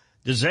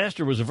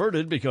 Disaster was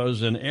averted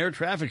because an air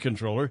traffic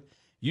controller,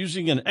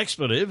 using an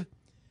expletive,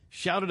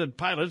 shouted at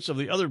pilots of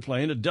the other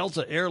plane, a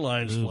Delta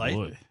Airlines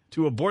flight,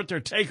 to abort their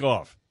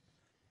takeoff.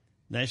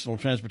 National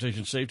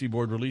Transportation Safety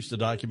Board released the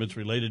documents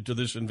related to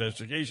this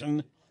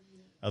investigation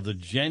of the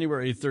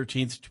January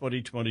 13th,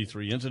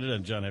 2023 incident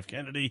at John F.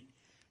 Kennedy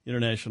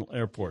International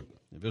Airport.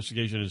 The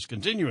investigation is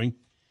continuing.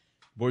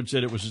 The board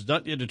said it was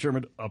not yet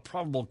determined a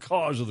probable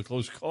cause of the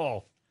close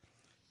call.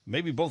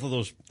 Maybe both of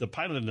those, the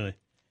pilot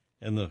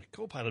and the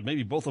co-pilot,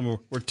 maybe both of them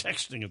were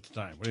texting at the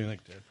time. What do you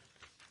think, Ted?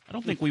 I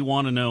don't think we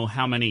want to know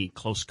how many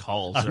close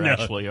calls there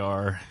actually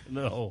are.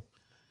 No,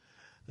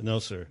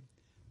 sir.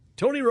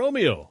 Tony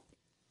Romeo,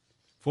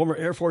 former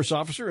Air Force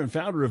officer and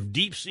founder of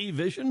Deep Sea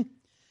Vision,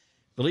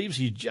 believes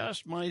he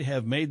just might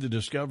have made the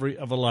discovery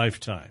of a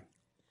lifetime.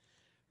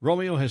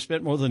 Romeo has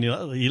spent more than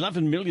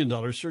 $11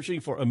 million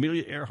searching for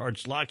Amelia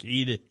Earhart's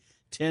Lockheed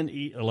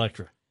 10E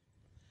Electra,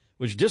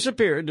 which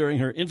disappeared during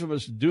her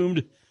infamous doomed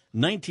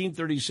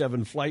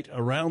 1937 flight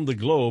around the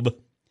globe.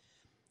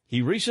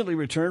 He recently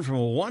returned from a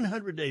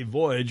 100-day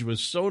voyage with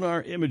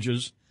sonar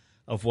images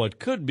of what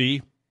could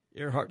be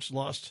Earhart's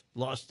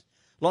long-lost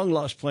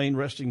plane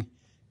resting,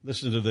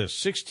 listen to this,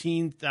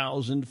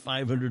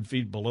 16,500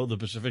 feet below the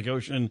Pacific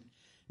Ocean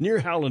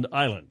near Howland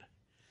Island.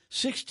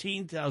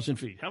 16,000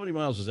 feet. How many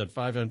miles is that?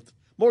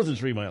 More than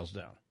 3 miles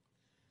down.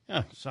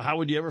 Yeah. So how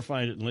would you ever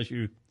find it unless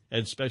you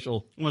had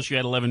special? Unless you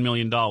had $11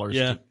 million.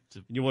 Yeah.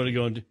 You want to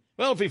go and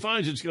well, if he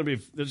finds it,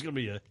 there's going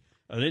to be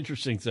an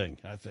interesting thing,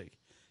 I think.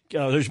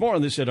 There's more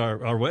on this at our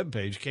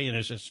webpage,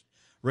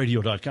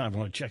 knssradio.com. If you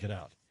want to check it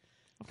out.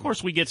 Of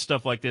course, we get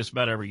stuff like this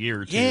about every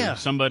year, too. Yeah.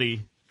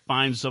 Somebody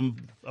finds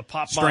a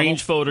pop strange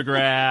bottle.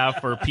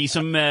 photograph or a piece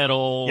of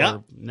metal. Yeah.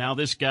 Or now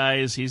this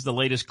guy he's the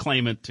latest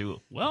claimant to,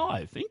 well,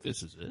 I think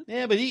this is it.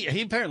 Yeah, but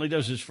he apparently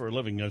does this for a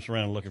living, goes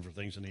around looking for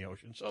things in the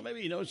ocean. So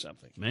maybe he knows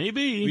something.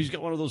 Maybe. He's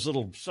got one of those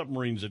little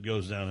submarines that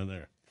goes down in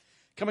there.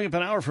 Coming up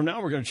an hour from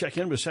now, we're going to check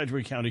in with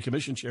Sedgwick County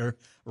Commission Chair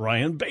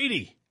Ryan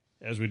Beatty,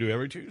 as we do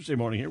every Tuesday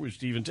morning here with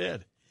Steve and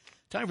Ted.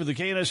 Time for the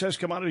KNSS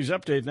Commodities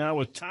Update now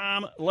with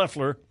Tom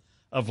Leffler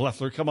of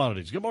Leffler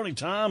Commodities. Good morning,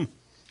 Tom.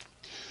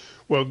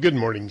 Well, good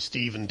morning,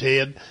 Steve and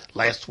Ted.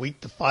 Last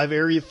week, the 5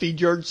 area feed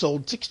yards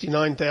sold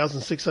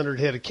 69,600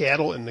 head of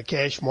cattle in the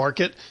cash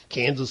market.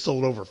 Kansas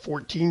sold over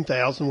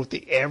 14,000 with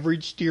the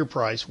average steer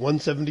price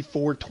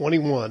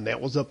 $174.21.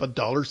 That was up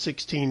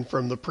 $1.16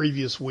 from the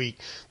previous week,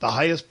 the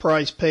highest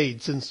price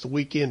paid since the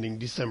week ending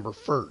December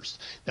 1st.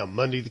 Now,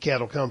 Monday, the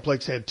cattle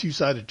complex had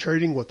two-sided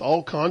trading with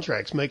all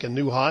contracts making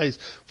new highs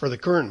for the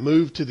current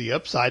move to the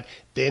upside,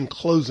 then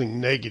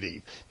closing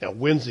negative. Now,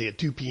 Wednesday at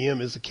 2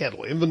 p.m. is the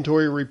cattle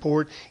inventory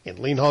report, and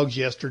lean hogs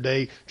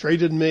yesterday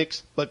traded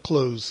mixed but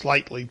closed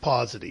slightly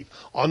positive.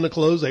 On the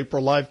close,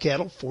 April live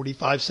cattle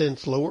 45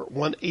 cents lower,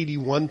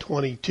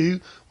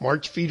 181.22.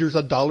 March feeders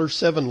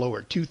 $1.07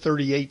 lower,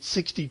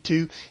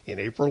 238.62. And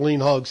April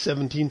lean hogs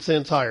 17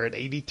 cents higher at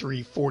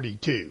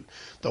 83.42.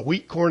 The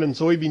wheat, corn, and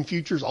soybean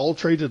futures all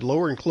traded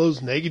lower and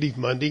closed negative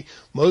Monday.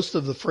 Most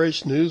of the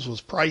fresh news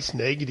was price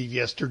negative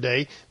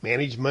yesterday.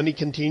 Managed money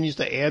continues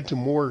to add to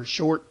more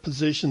short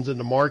positions in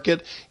the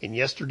market. And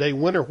yesterday,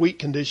 winter wheat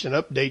condition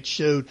updates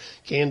showed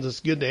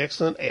Kansas good to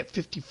excellent at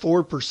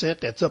 54%.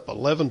 That's up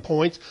 11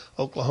 points.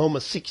 Oklahoma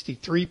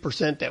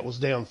 63%. That was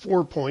down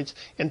 4 points.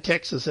 And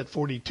Texas at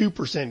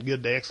 42%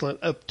 good to excellent,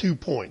 up 2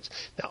 points.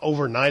 Now,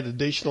 overnight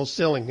additional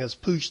selling has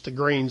pushed the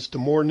grains to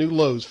more new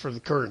lows for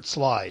the current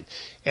slide.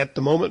 At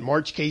the moment, moment.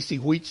 March Casey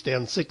wheat's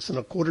down 6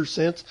 1/4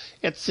 cents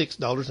at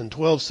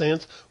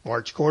 $6.12.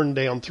 March corn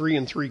down 3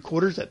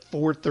 3/4 at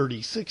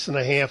 $4.36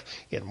 1/2.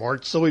 And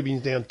March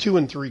soybeans down 2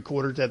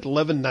 3/4 at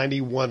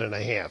 $11.91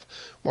 1/2.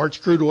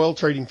 March crude oil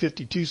trading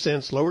 52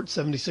 cents lower at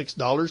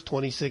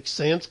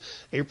 $76.26.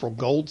 April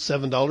gold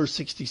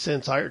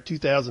 $7.60 higher at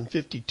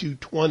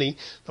 $2,052.20.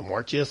 The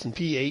March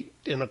S&P 8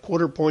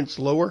 1/4 points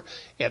lower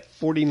at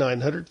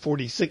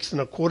 4,946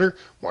 1/4.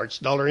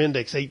 March dollar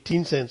index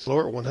 18 cents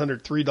lower at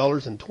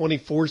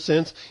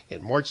 $103.24.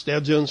 And March Dow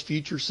Jones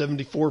future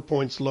 74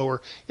 points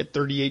lower at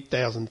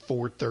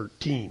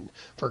 38,413.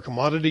 For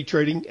commodity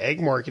trading,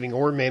 ag marketing,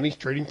 or managed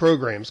trading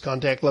programs,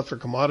 contact Leffler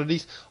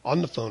Commodities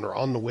on the phone or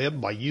on the web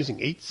by using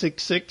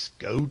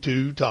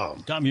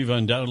 866-GO-TO-TOM. Tom, you've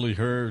undoubtedly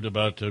heard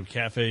about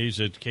cafes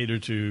that cater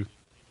to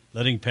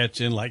letting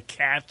pets in, like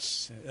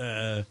cats,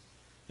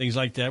 things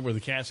like that, where the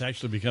cats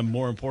actually become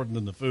more important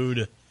than the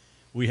food.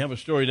 We have a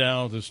story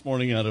now this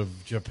morning out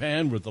of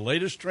Japan where the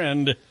latest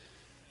trend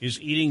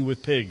is eating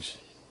with pigs.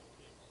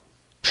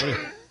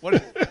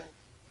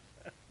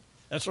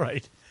 That's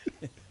right.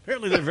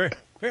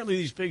 Apparently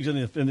these pigs in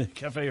the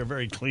cafe are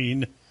very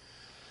clean,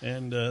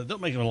 and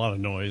don't make them a lot of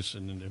noise,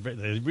 and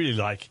they really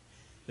like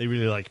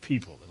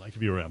people. They like to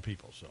be around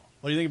people. So,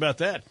 what do you think about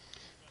that?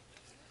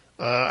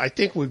 I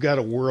think we've got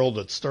a world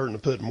that's starting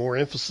to put more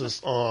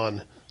emphasis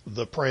on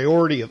the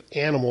priority of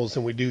animals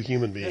than we do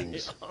human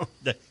beings.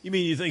 You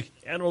mean you think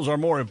animals are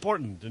more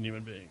important than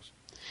human beings?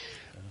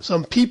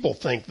 Some people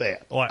think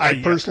that. Oh,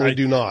 I personally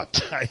do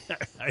not. I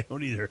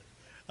don't either.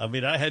 I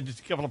mean, I had a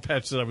couple of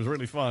pets that I was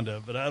really fond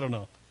of, but I don't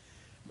know.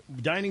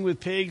 Dining with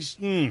pigs,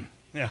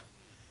 yeah.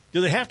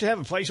 Do they have to have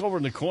a place over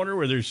in the corner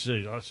where there's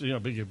a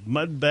big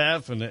mud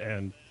bath and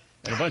a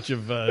bunch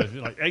of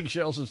like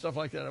eggshells and stuff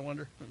like that, I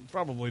wonder?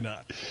 Probably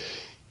not.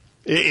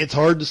 It's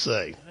hard to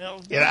say.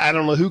 And I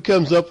don't know who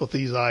comes up with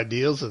these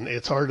ideas, and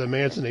it's hard to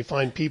imagine they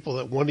find people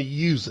that want to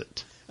use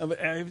it.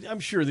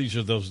 I'm sure these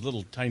are those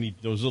little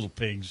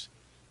pigs.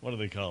 What do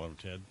they call them,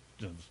 Ted?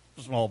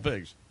 Small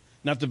pigs.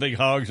 Not the big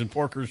hogs and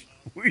porkers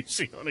we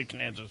see on a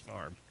Kansas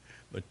farm.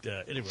 But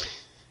anyway.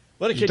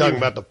 You're talking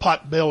about the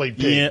pot-bellied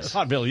pigs. Yeah,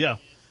 pot-belly, yeah.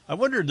 I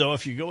wondered, though,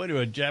 if you go into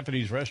a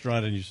Japanese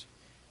restaurant and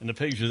the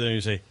pigs are there and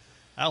you say,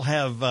 I'll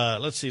have,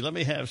 let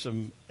me have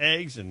some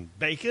eggs and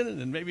bacon and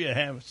then maybe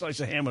a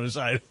slice of ham on the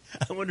side.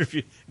 I wonder if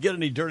you get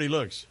any dirty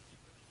looks.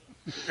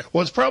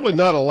 Well, it's probably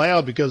not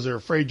allowed because they're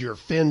afraid you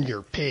offend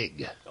your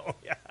pig. Oh,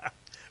 yeah.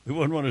 We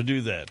wouldn't want to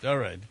do that. All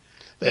right.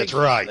 That's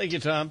right. Thank you,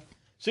 Tom.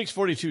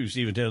 6:42,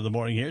 Stephen 10 in the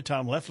morning here.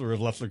 Tom Leffler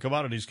of Leffler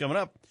Commodities coming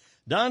up.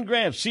 Don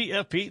Grant,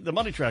 CFP, the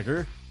Money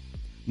Tracker.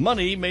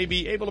 Money may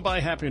be able to buy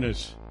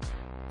happiness.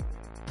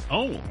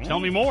 Oh, tell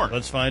me more.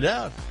 Let's find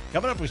out.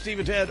 Coming up with Steve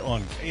and Ted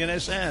on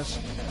KNSS.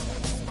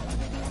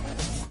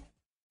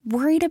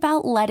 Worried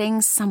about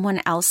letting someone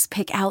else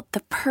pick out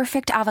the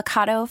perfect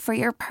avocado for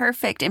your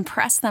perfect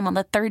impress them on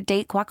the third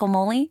date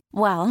guacamole?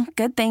 Well,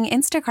 good thing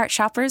Instacart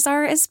shoppers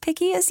are as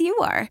picky as you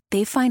are.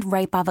 They find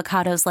ripe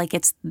avocados like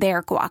it's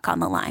their guac on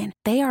the line.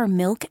 They are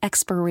milk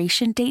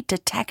expiration date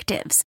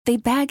detectives. They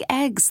bag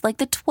eggs like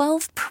the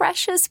 12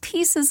 precious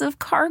pieces of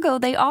cargo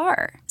they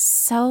are.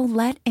 So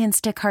let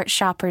Instacart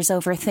shoppers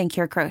overthink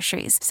your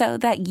groceries so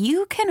that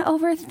you can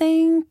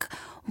overthink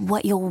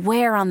what you'll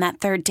wear on that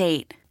third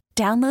date.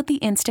 Download the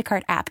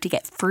Instacart app to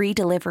get free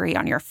delivery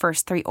on your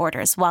first 3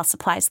 orders while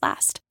supplies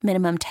last.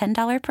 Minimum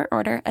 $10 per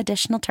order.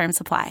 Additional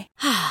terms apply.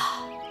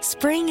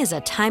 Spring is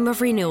a time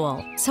of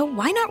renewal, so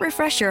why not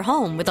refresh your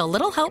home with a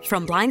little help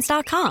from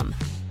Blinds.com?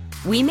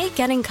 We make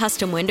getting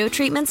custom window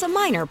treatments a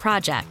minor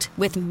project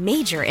with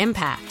major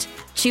impact.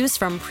 Choose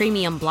from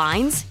premium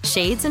blinds,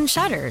 shades, and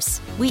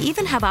shutters. We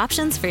even have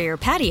options for your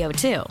patio,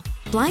 too.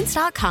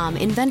 Blinds.com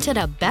invented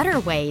a better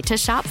way to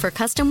shop for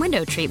custom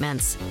window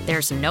treatments.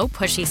 There's no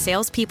pushy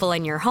salespeople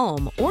in your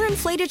home or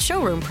inflated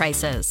showroom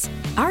prices.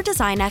 Our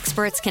design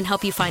experts can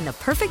help you find the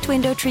perfect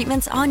window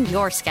treatments on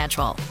your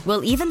schedule.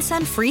 We'll even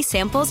send free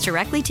samples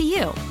directly to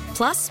you.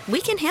 Plus, we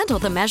can handle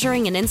the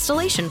measuring and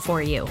installation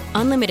for you.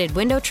 Unlimited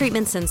window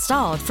treatments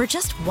installed for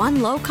just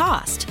one low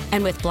cost.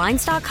 And with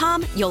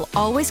Blinds.com, you'll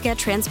always get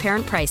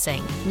transparent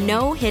pricing.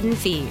 No hidden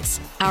fees.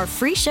 Our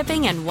free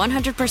shipping and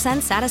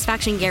 100%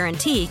 satisfaction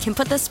guarantee can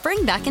put the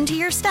spring back into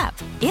your step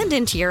and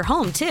into your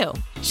home, too.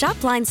 Shop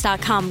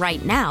Blinds.com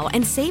right now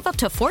and save up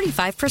to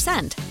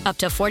 45%. Up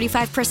to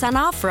 45%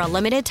 off for a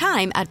limited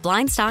time at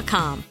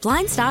Blinds.com.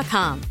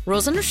 Blinds.com.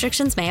 Rules and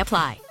restrictions may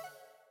apply.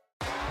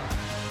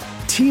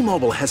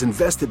 T-Mobile has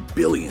invested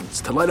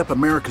billions to light up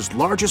America's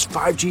largest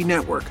 5G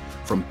network,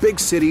 from big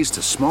cities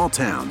to small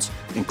towns,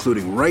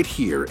 including right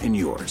here in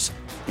yours.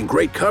 And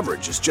great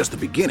coverage is just the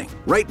beginning.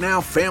 Right now,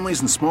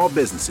 families and small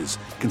businesses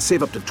can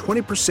save up to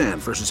 20%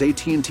 versus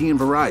AT&T and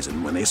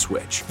Verizon when they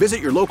switch.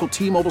 Visit your local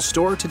T-Mobile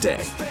store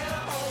today.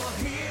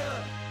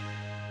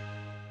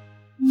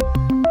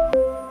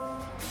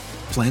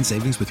 Plan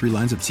savings with 3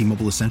 lines of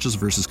T-Mobile Essentials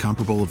versus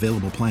comparable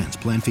available plans.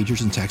 Plan features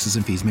and taxes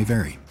and fees may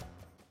vary.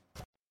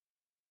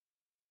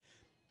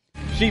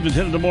 Stephen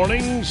 10 in the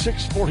morning,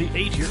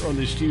 6:48 here on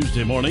this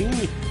Tuesday morning.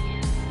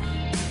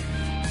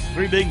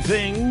 Three big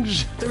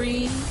things.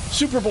 3,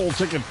 Super Bowl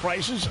ticket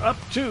prices up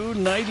to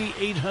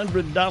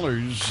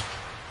 $9,800.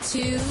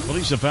 2,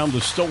 Police have found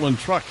the stolen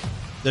truck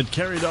that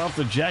carried off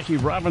the Jackie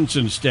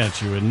Robinson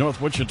statue in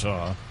North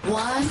Wichita.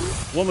 1.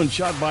 Woman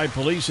shot by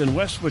police in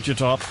West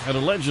Wichita had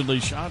allegedly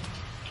shot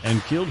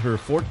and killed her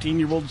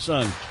 14-year-old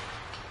son.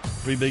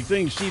 Three big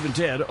things, Steve and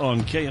Ted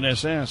on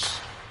KNSS.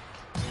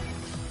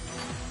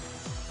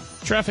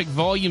 Traffic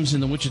volumes in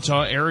the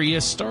Wichita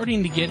area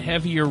starting to get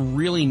heavier,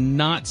 really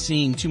not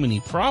seeing too many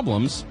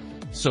problems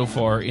so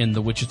far in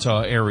the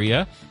Wichita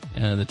area.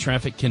 The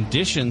traffic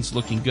conditions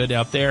looking good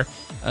out there.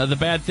 The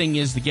bad thing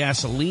is the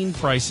gasoline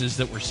prices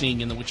that we're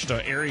seeing in the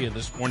Wichita area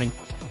this morning.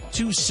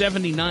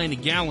 $2.79 a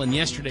gallon.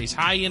 Yesterday's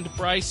high-end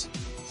price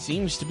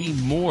seems to be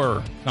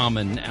more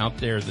common out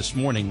there this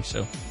morning.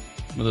 So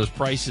some of those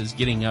prices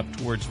getting up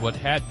towards what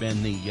had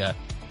been the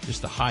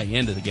just the high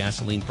end of the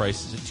gasoline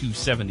prices at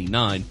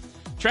 $2.79.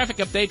 Traffic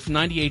update from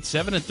 98.7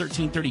 and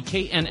 1330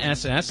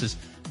 KNSS is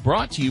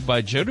brought to you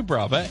by Joe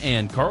DeBrava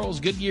and Carl's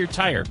Goodyear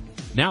Tire.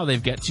 Now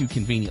they've got two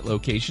convenient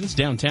locations,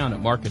 downtown at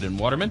Market and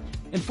Waterman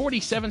and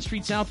 47th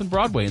Street South and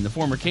Broadway in the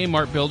former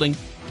Kmart building.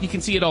 You can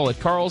see it all at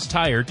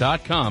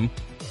carlstire.com.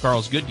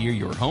 Carl's Goodyear,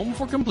 your home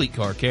for complete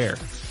car care.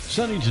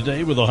 Sunny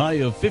today with a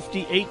high of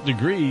 58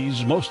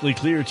 degrees. Mostly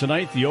clear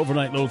tonight, the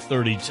overnight low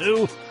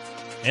 32.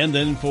 And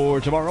then for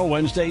tomorrow,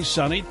 Wednesday,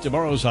 sunny.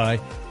 Tomorrow's high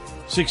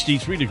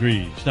 63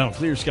 degrees. Now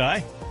clear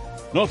sky.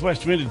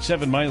 Northwest wind at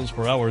 7 miles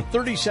per hour,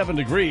 37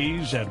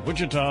 degrees at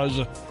Wichita's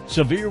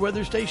severe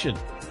weather station.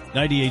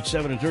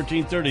 98.7 and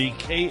 1330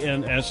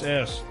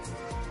 KNSS.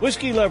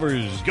 Whiskey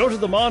lovers, go to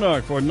the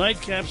Monarch for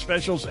nightcap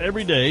specials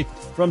every day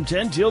from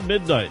 10 till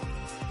midnight.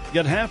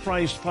 Get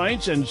half-priced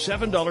pints and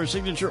 $7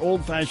 signature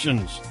old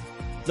fashions.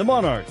 The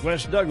Monarch,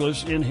 West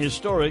Douglas in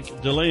historic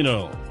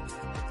Delano.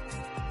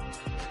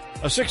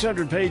 A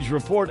 600-page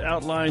report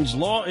outlines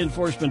law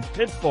enforcement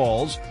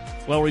pitfalls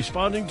while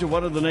responding to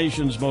one of the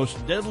nation's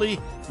most deadly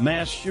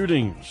mass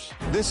shootings.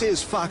 This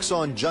is Fox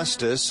on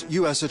Justice.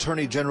 U.S.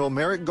 Attorney General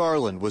Merrick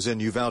Garland was in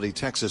Uvalde,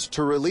 Texas,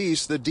 to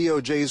release the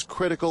DOJ's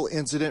critical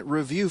incident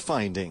review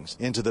findings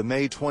into the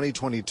May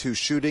 2022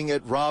 shooting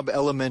at Robb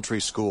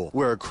Elementary School,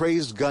 where a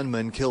crazed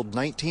gunman killed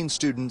 19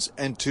 students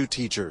and 2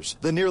 teachers.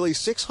 The nearly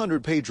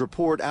 600-page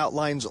report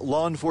outlines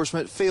law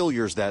enforcement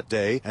failures that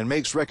day and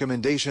makes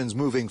recommendations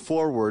moving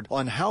forward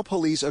on how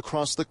police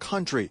across the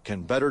country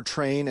can better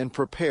train and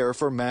prepare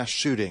for mass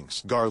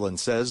shootings. Garland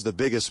says the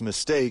biggest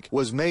mistake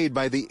was made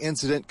by the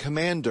incident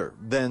commander,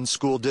 then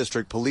School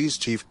District Police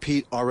Chief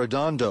Pete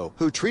Arredondo,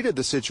 who treated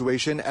the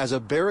situation as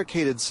a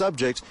barricaded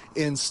subject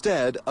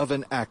instead of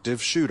an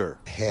active shooter.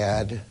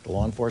 Had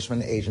law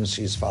enforcement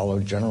agencies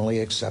followed generally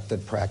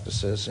accepted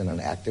practices in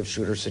an active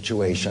shooter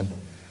situation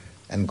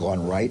and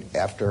gone right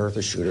after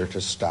the shooter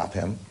to stop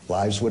him,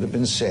 lives would have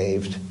been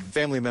saved.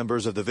 Family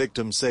members of the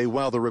victims say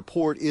while the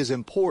report is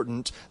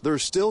important, they're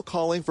still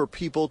calling for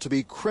people to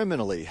be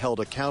criminally held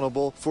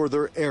accountable for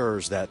their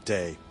errors that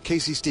day.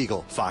 Casey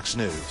Stiegel, Fox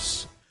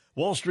News.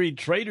 Wall Street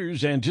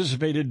traders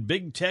anticipated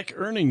big tech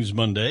earnings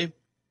Monday.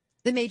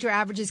 The major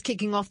averages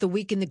kicking off the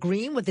week in the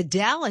green with the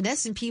Dow and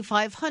S&P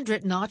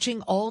 500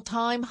 notching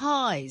all-time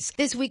highs.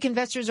 This week,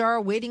 investors are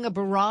awaiting a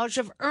barrage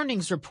of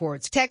earnings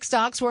reports. Tech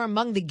stocks were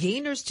among the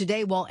gainers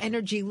today while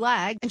energy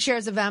lagged, and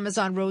shares of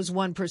Amazon rose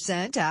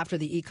 1% after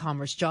the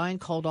e-commerce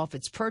giant called off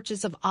its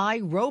purchase of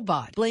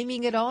iRobot,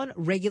 blaming it on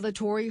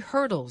regulatory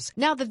hurdles.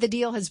 Now that the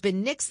deal has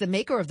been nixed, the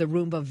maker of the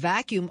Roomba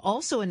vacuum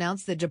also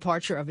announced the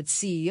departure of its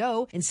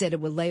CEO and said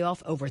it would lay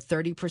off over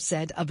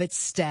 30% of its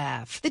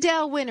staff. The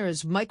Dow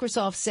winners,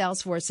 Microsoft,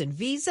 Salesforce, and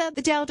Visa.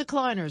 The Dow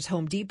decliners,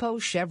 Home Depot,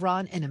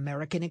 Chevron, and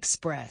American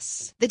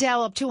Express. The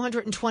Dow up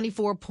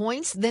 224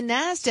 points. The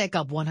Nasdaq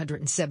up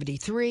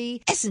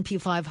 173. S&P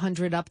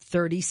 500 up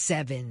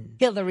 37.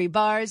 Hillary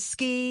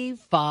Barsky,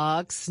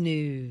 Fox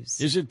News.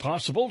 Is it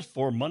possible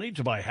for money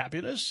to buy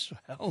happiness?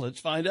 Well, let's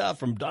find out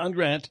from Don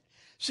Grant,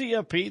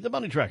 CFP, the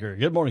Money Tracker.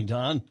 Good morning,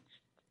 Don.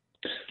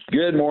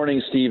 Good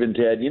morning, Steve and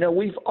Ted. You know,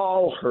 we've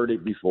all heard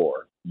it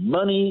before.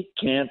 Money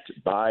can't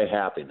buy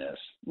happiness.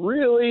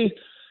 Really?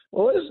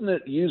 Well, isn't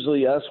it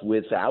usually us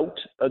without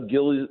a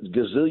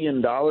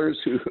gazillion dollars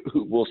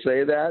who will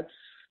say that?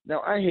 Now,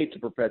 I hate to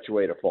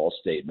perpetuate a false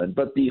statement,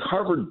 but the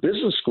Harvard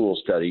Business School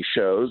study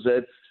shows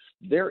that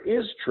there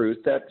is truth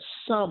that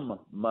some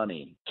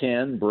money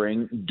can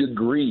bring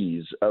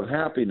degrees of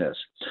happiness.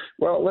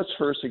 Well, let's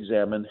first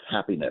examine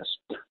happiness.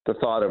 The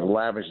thought of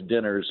lavish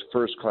dinners,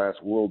 first-class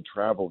world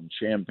travel, and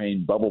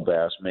champagne bubble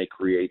baths may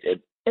create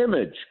an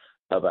image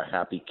of a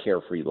happy,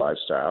 carefree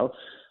lifestyle.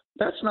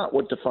 That's not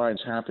what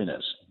defines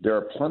happiness. There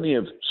are plenty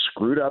of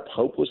screwed up,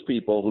 hopeless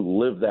people who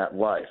live that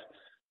life.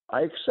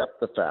 I accept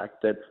the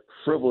fact that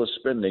frivolous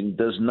spending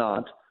does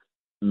not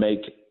make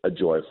a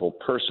joyful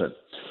person.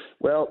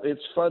 Well, it's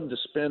fun to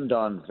spend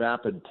on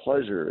vapid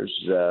pleasures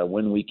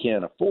when we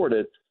can't afford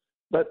it,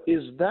 but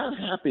is that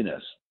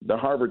happiness? The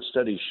Harvard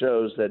study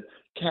shows that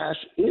cash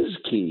is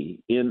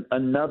key in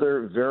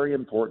another very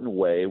important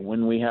way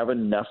when we have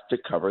enough to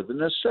cover the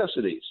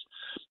necessities.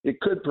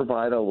 It could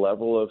provide a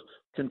level of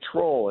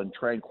control and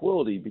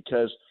tranquility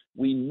because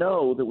we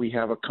know that we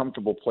have a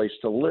comfortable place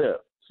to live,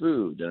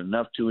 food, and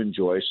enough to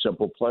enjoy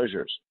simple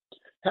pleasures.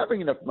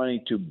 Having enough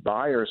money to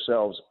buy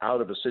ourselves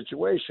out of a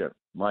situation,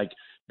 like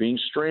being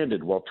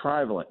stranded while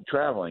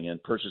traveling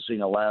and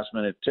purchasing a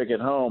last-minute ticket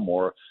home,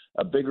 or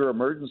a bigger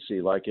emergency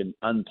like an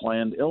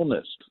unplanned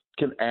illness,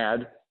 can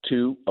add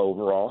to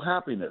overall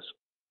happiness.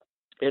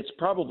 It's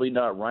probably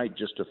not right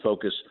just to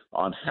focus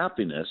on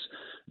happiness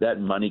that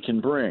money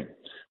can bring.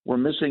 We're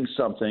missing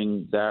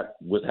something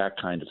with that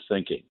kind of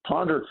thinking.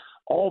 Ponder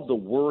all of the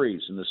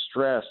worries and the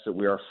stress that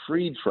we are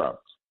freed from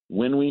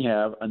when we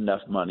have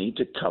enough money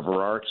to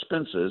cover our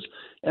expenses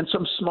and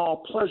some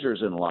small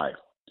pleasures in life.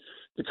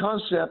 The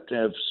concept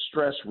of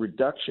stress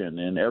reduction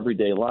in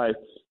everyday life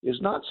is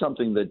not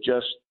something that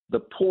just the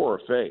poor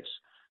face.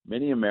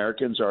 Many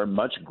Americans are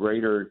much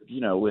greater,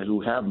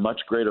 who have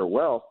much greater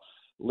wealth,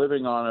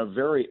 living on a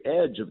very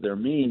edge of their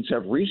means,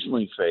 have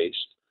recently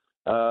faced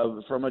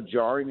from a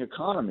jarring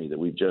economy that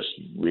we've just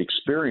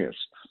experienced.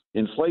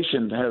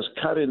 Inflation has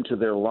cut into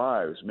their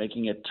lives,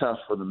 making it tough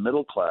for the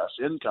middle-class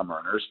income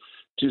earners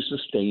to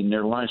sustain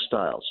their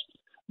lifestyles.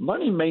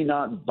 Money may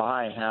not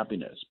buy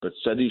happiness, but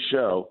studies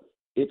show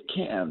it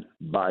can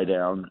buy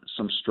down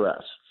some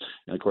stress.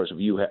 And, of course, if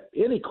you have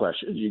any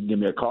questions, you can give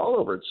me a call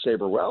over at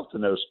Sabre Wealth,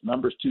 and those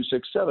numbers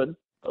 267-0600.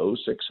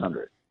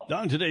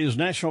 Don, today is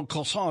National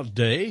Croissant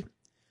Day.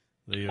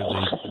 The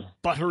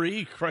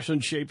buttery,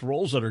 crescent-shaped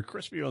rolls that are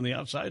crispy on the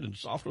outside and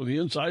soft on the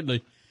inside.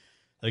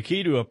 The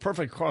key to a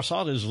perfect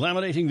croissant is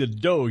laminating the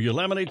dough. You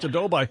laminate the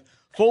dough by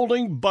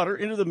folding butter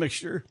into the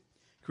mixture,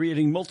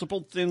 creating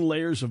multiple thin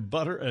layers of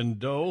butter and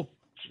dough.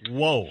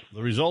 Whoa.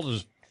 The result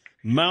is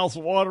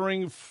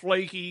mouth-watering,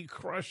 flaky,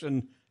 crushed,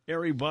 and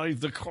airy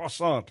bodied. The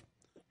croissant.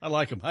 I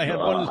like them. I had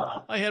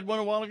one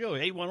a while ago.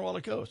 I ate one a while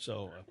ago.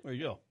 So there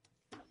you go.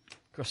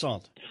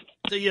 Croissant.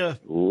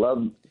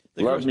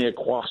 Love me a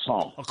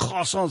croissant. A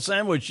croissant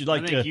sandwich. I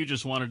think you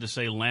just wanted to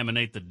say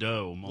laminate the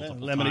dough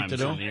multiple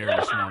times on the air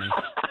this morning.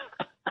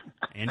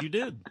 And you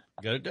did.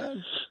 Got it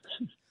done.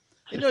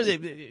 The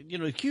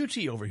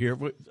QT over here,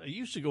 I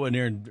used to go in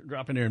there and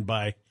drop in there and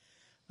buy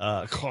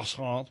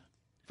croissant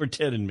for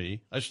Ted and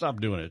me. I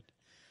stopped doing it.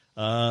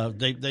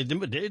 They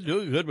do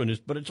a good one,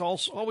 but it's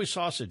always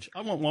sausage.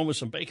 I want one with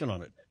some bacon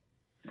on it.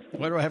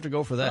 Why do I have to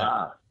go for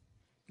that?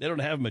 They don't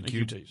have them at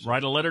QT's.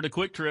 Write a letter to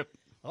Quick Trip.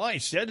 Well, I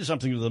said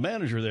something to the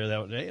manager there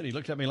that day, and he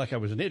looked at me like I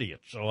was an idiot,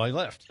 so I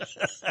left.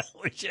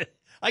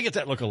 I get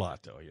that look a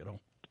lot, though,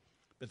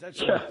 But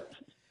that's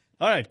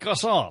all right,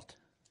 croissant.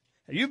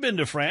 You've been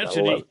to France.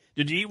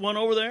 Did you eat one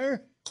over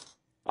there?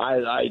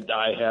 I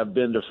have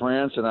been to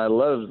France, and I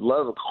love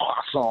a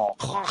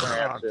croissant in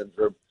France. And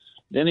for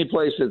any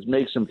place that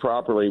makes them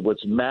properly,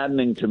 what's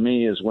maddening to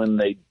me is when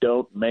they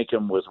don't make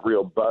them with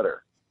real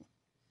butter.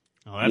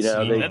 Oh,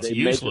 that's they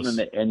useless.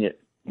 Make them and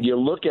you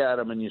look at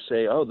them and you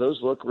say, "Oh, those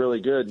look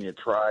really good," and you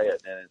try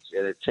it,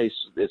 and it tastes.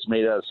 It's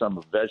made out of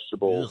some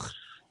vegetable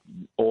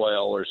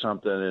oil or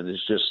something, and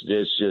it's just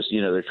they're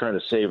trying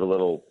to save a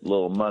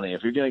little money.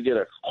 If you're going to get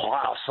a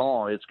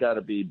croissant, it's got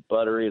to be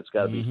buttery, it's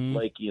got to be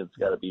flaky, it's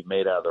got to be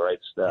made out of the right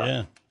stuff.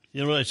 Yeah,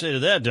 you know what I say to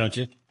that, don't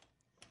you?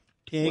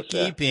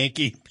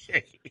 Pinky.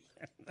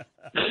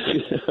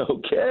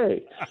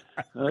 Okay.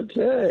 All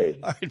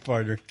right,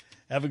 partner.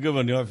 Have a good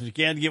one. If you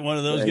can't get one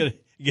of those,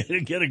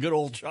 get a good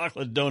old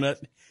chocolate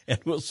donut, and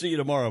we'll see you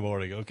tomorrow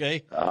morning,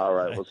 okay? All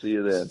right, we'll see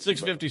you then.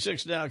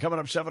 6:56 now, coming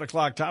up 7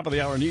 o'clock, top of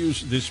the hour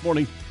news this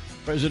morning.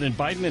 President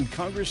Biden and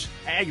Congress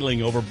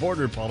haggling over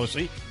border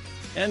policy,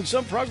 and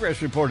some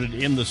progress reported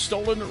in the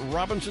stolen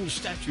Robinson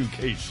statue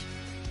case.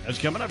 That's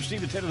coming up,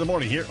 Steve, at 10 in the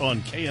morning here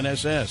on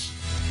KNSS.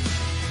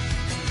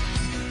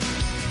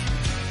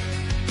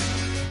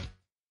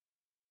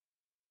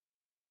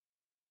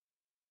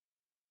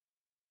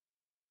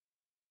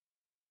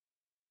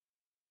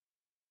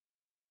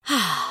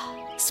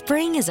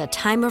 Spring is a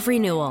time of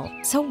renewal,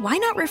 so why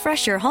not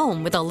refresh your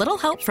home with a little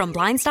help from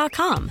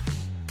Blinds.com?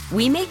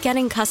 We make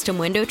getting custom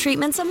window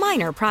treatments a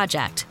minor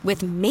project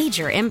with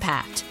major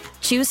impact.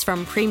 Choose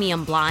from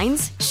premium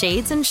blinds,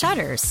 shades, and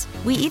shutters.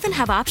 We even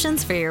have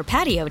options for your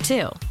patio,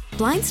 too.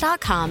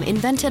 Blinds.com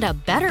invented a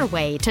better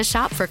way to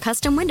shop for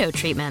custom window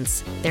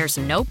treatments. There's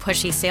no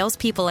pushy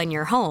salespeople in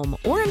your home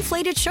or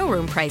inflated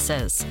showroom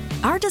prices.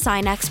 Our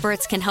design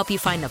experts can help you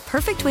find the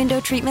perfect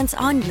window treatments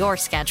on your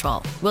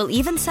schedule. We'll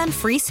even send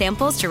free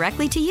samples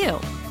directly to you.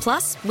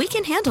 Plus, we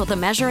can handle the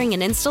measuring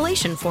and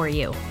installation for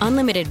you.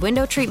 Unlimited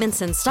window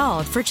treatments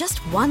installed for just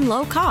one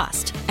low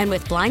cost. And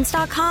with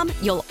Blinds.com,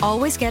 you'll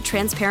always get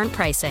transparent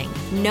pricing.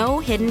 No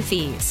hidden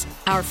fees.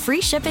 Our free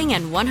shipping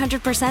and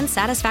 100%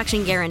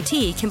 satisfaction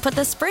guarantee can put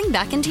the spring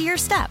back into your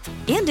step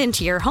and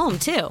into your home,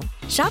 too.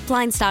 Shop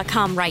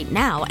Blinds.com right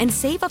now and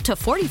save up to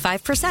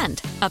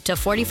 45%. Up to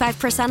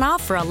 45%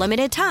 off for a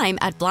limited time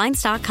at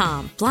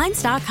Blinds.com.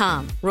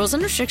 Blinds.com. Rules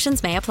and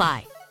restrictions may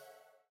apply.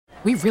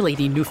 We really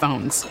need new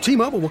phones.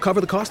 T-Mobile will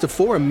cover the cost of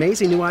 4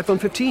 amazing new iPhone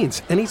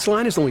 15s, and each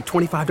line is only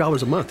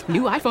 $25 a month.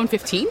 New iPhone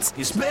 15s?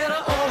 It's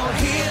better over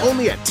here.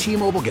 Only at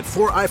T-Mobile, get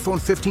 4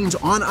 iPhone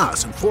 15s on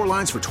us and 4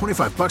 lines for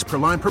 $25 per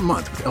line per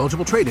month with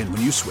eligible trade-in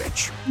when you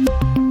switch.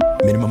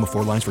 Minimum of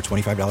 4 lines for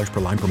 $25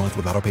 per line per month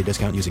with autopay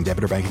discount using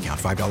debit or bank account.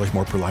 $5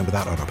 more per line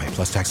without autopay,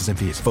 plus taxes and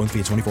fees. Phone fee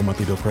at 24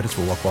 monthly bill credits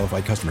for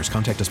well-qualified customers.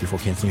 Contact us before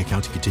canceling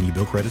account to continue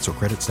bill credits or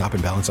credit stop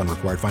and balance on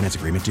required finance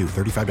agreement due.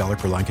 $35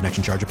 per line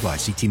connection charge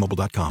applies. See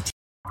T-Mobile.com.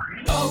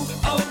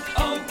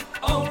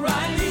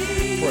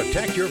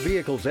 Protect your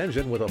vehicle's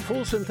engine with a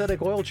full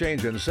synthetic oil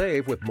change and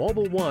save with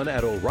Mobile One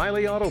at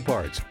O'Reilly Auto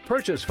Parts.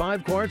 Purchase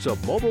 5 quarts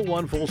of Mobile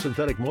One full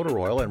synthetic motor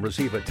oil and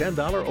receive a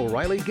 $10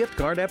 O'Reilly gift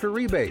card after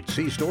rebate.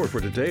 See store for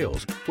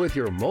details. With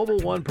your Mobile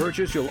One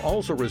purchase, you'll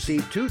also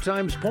receive 2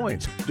 times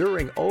points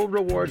during O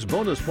Rewards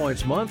Bonus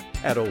Points Month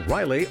at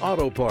O'Reilly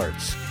Auto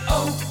Parts.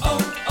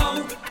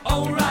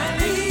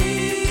 O'Reilly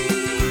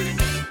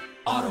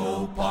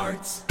Auto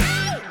Parts.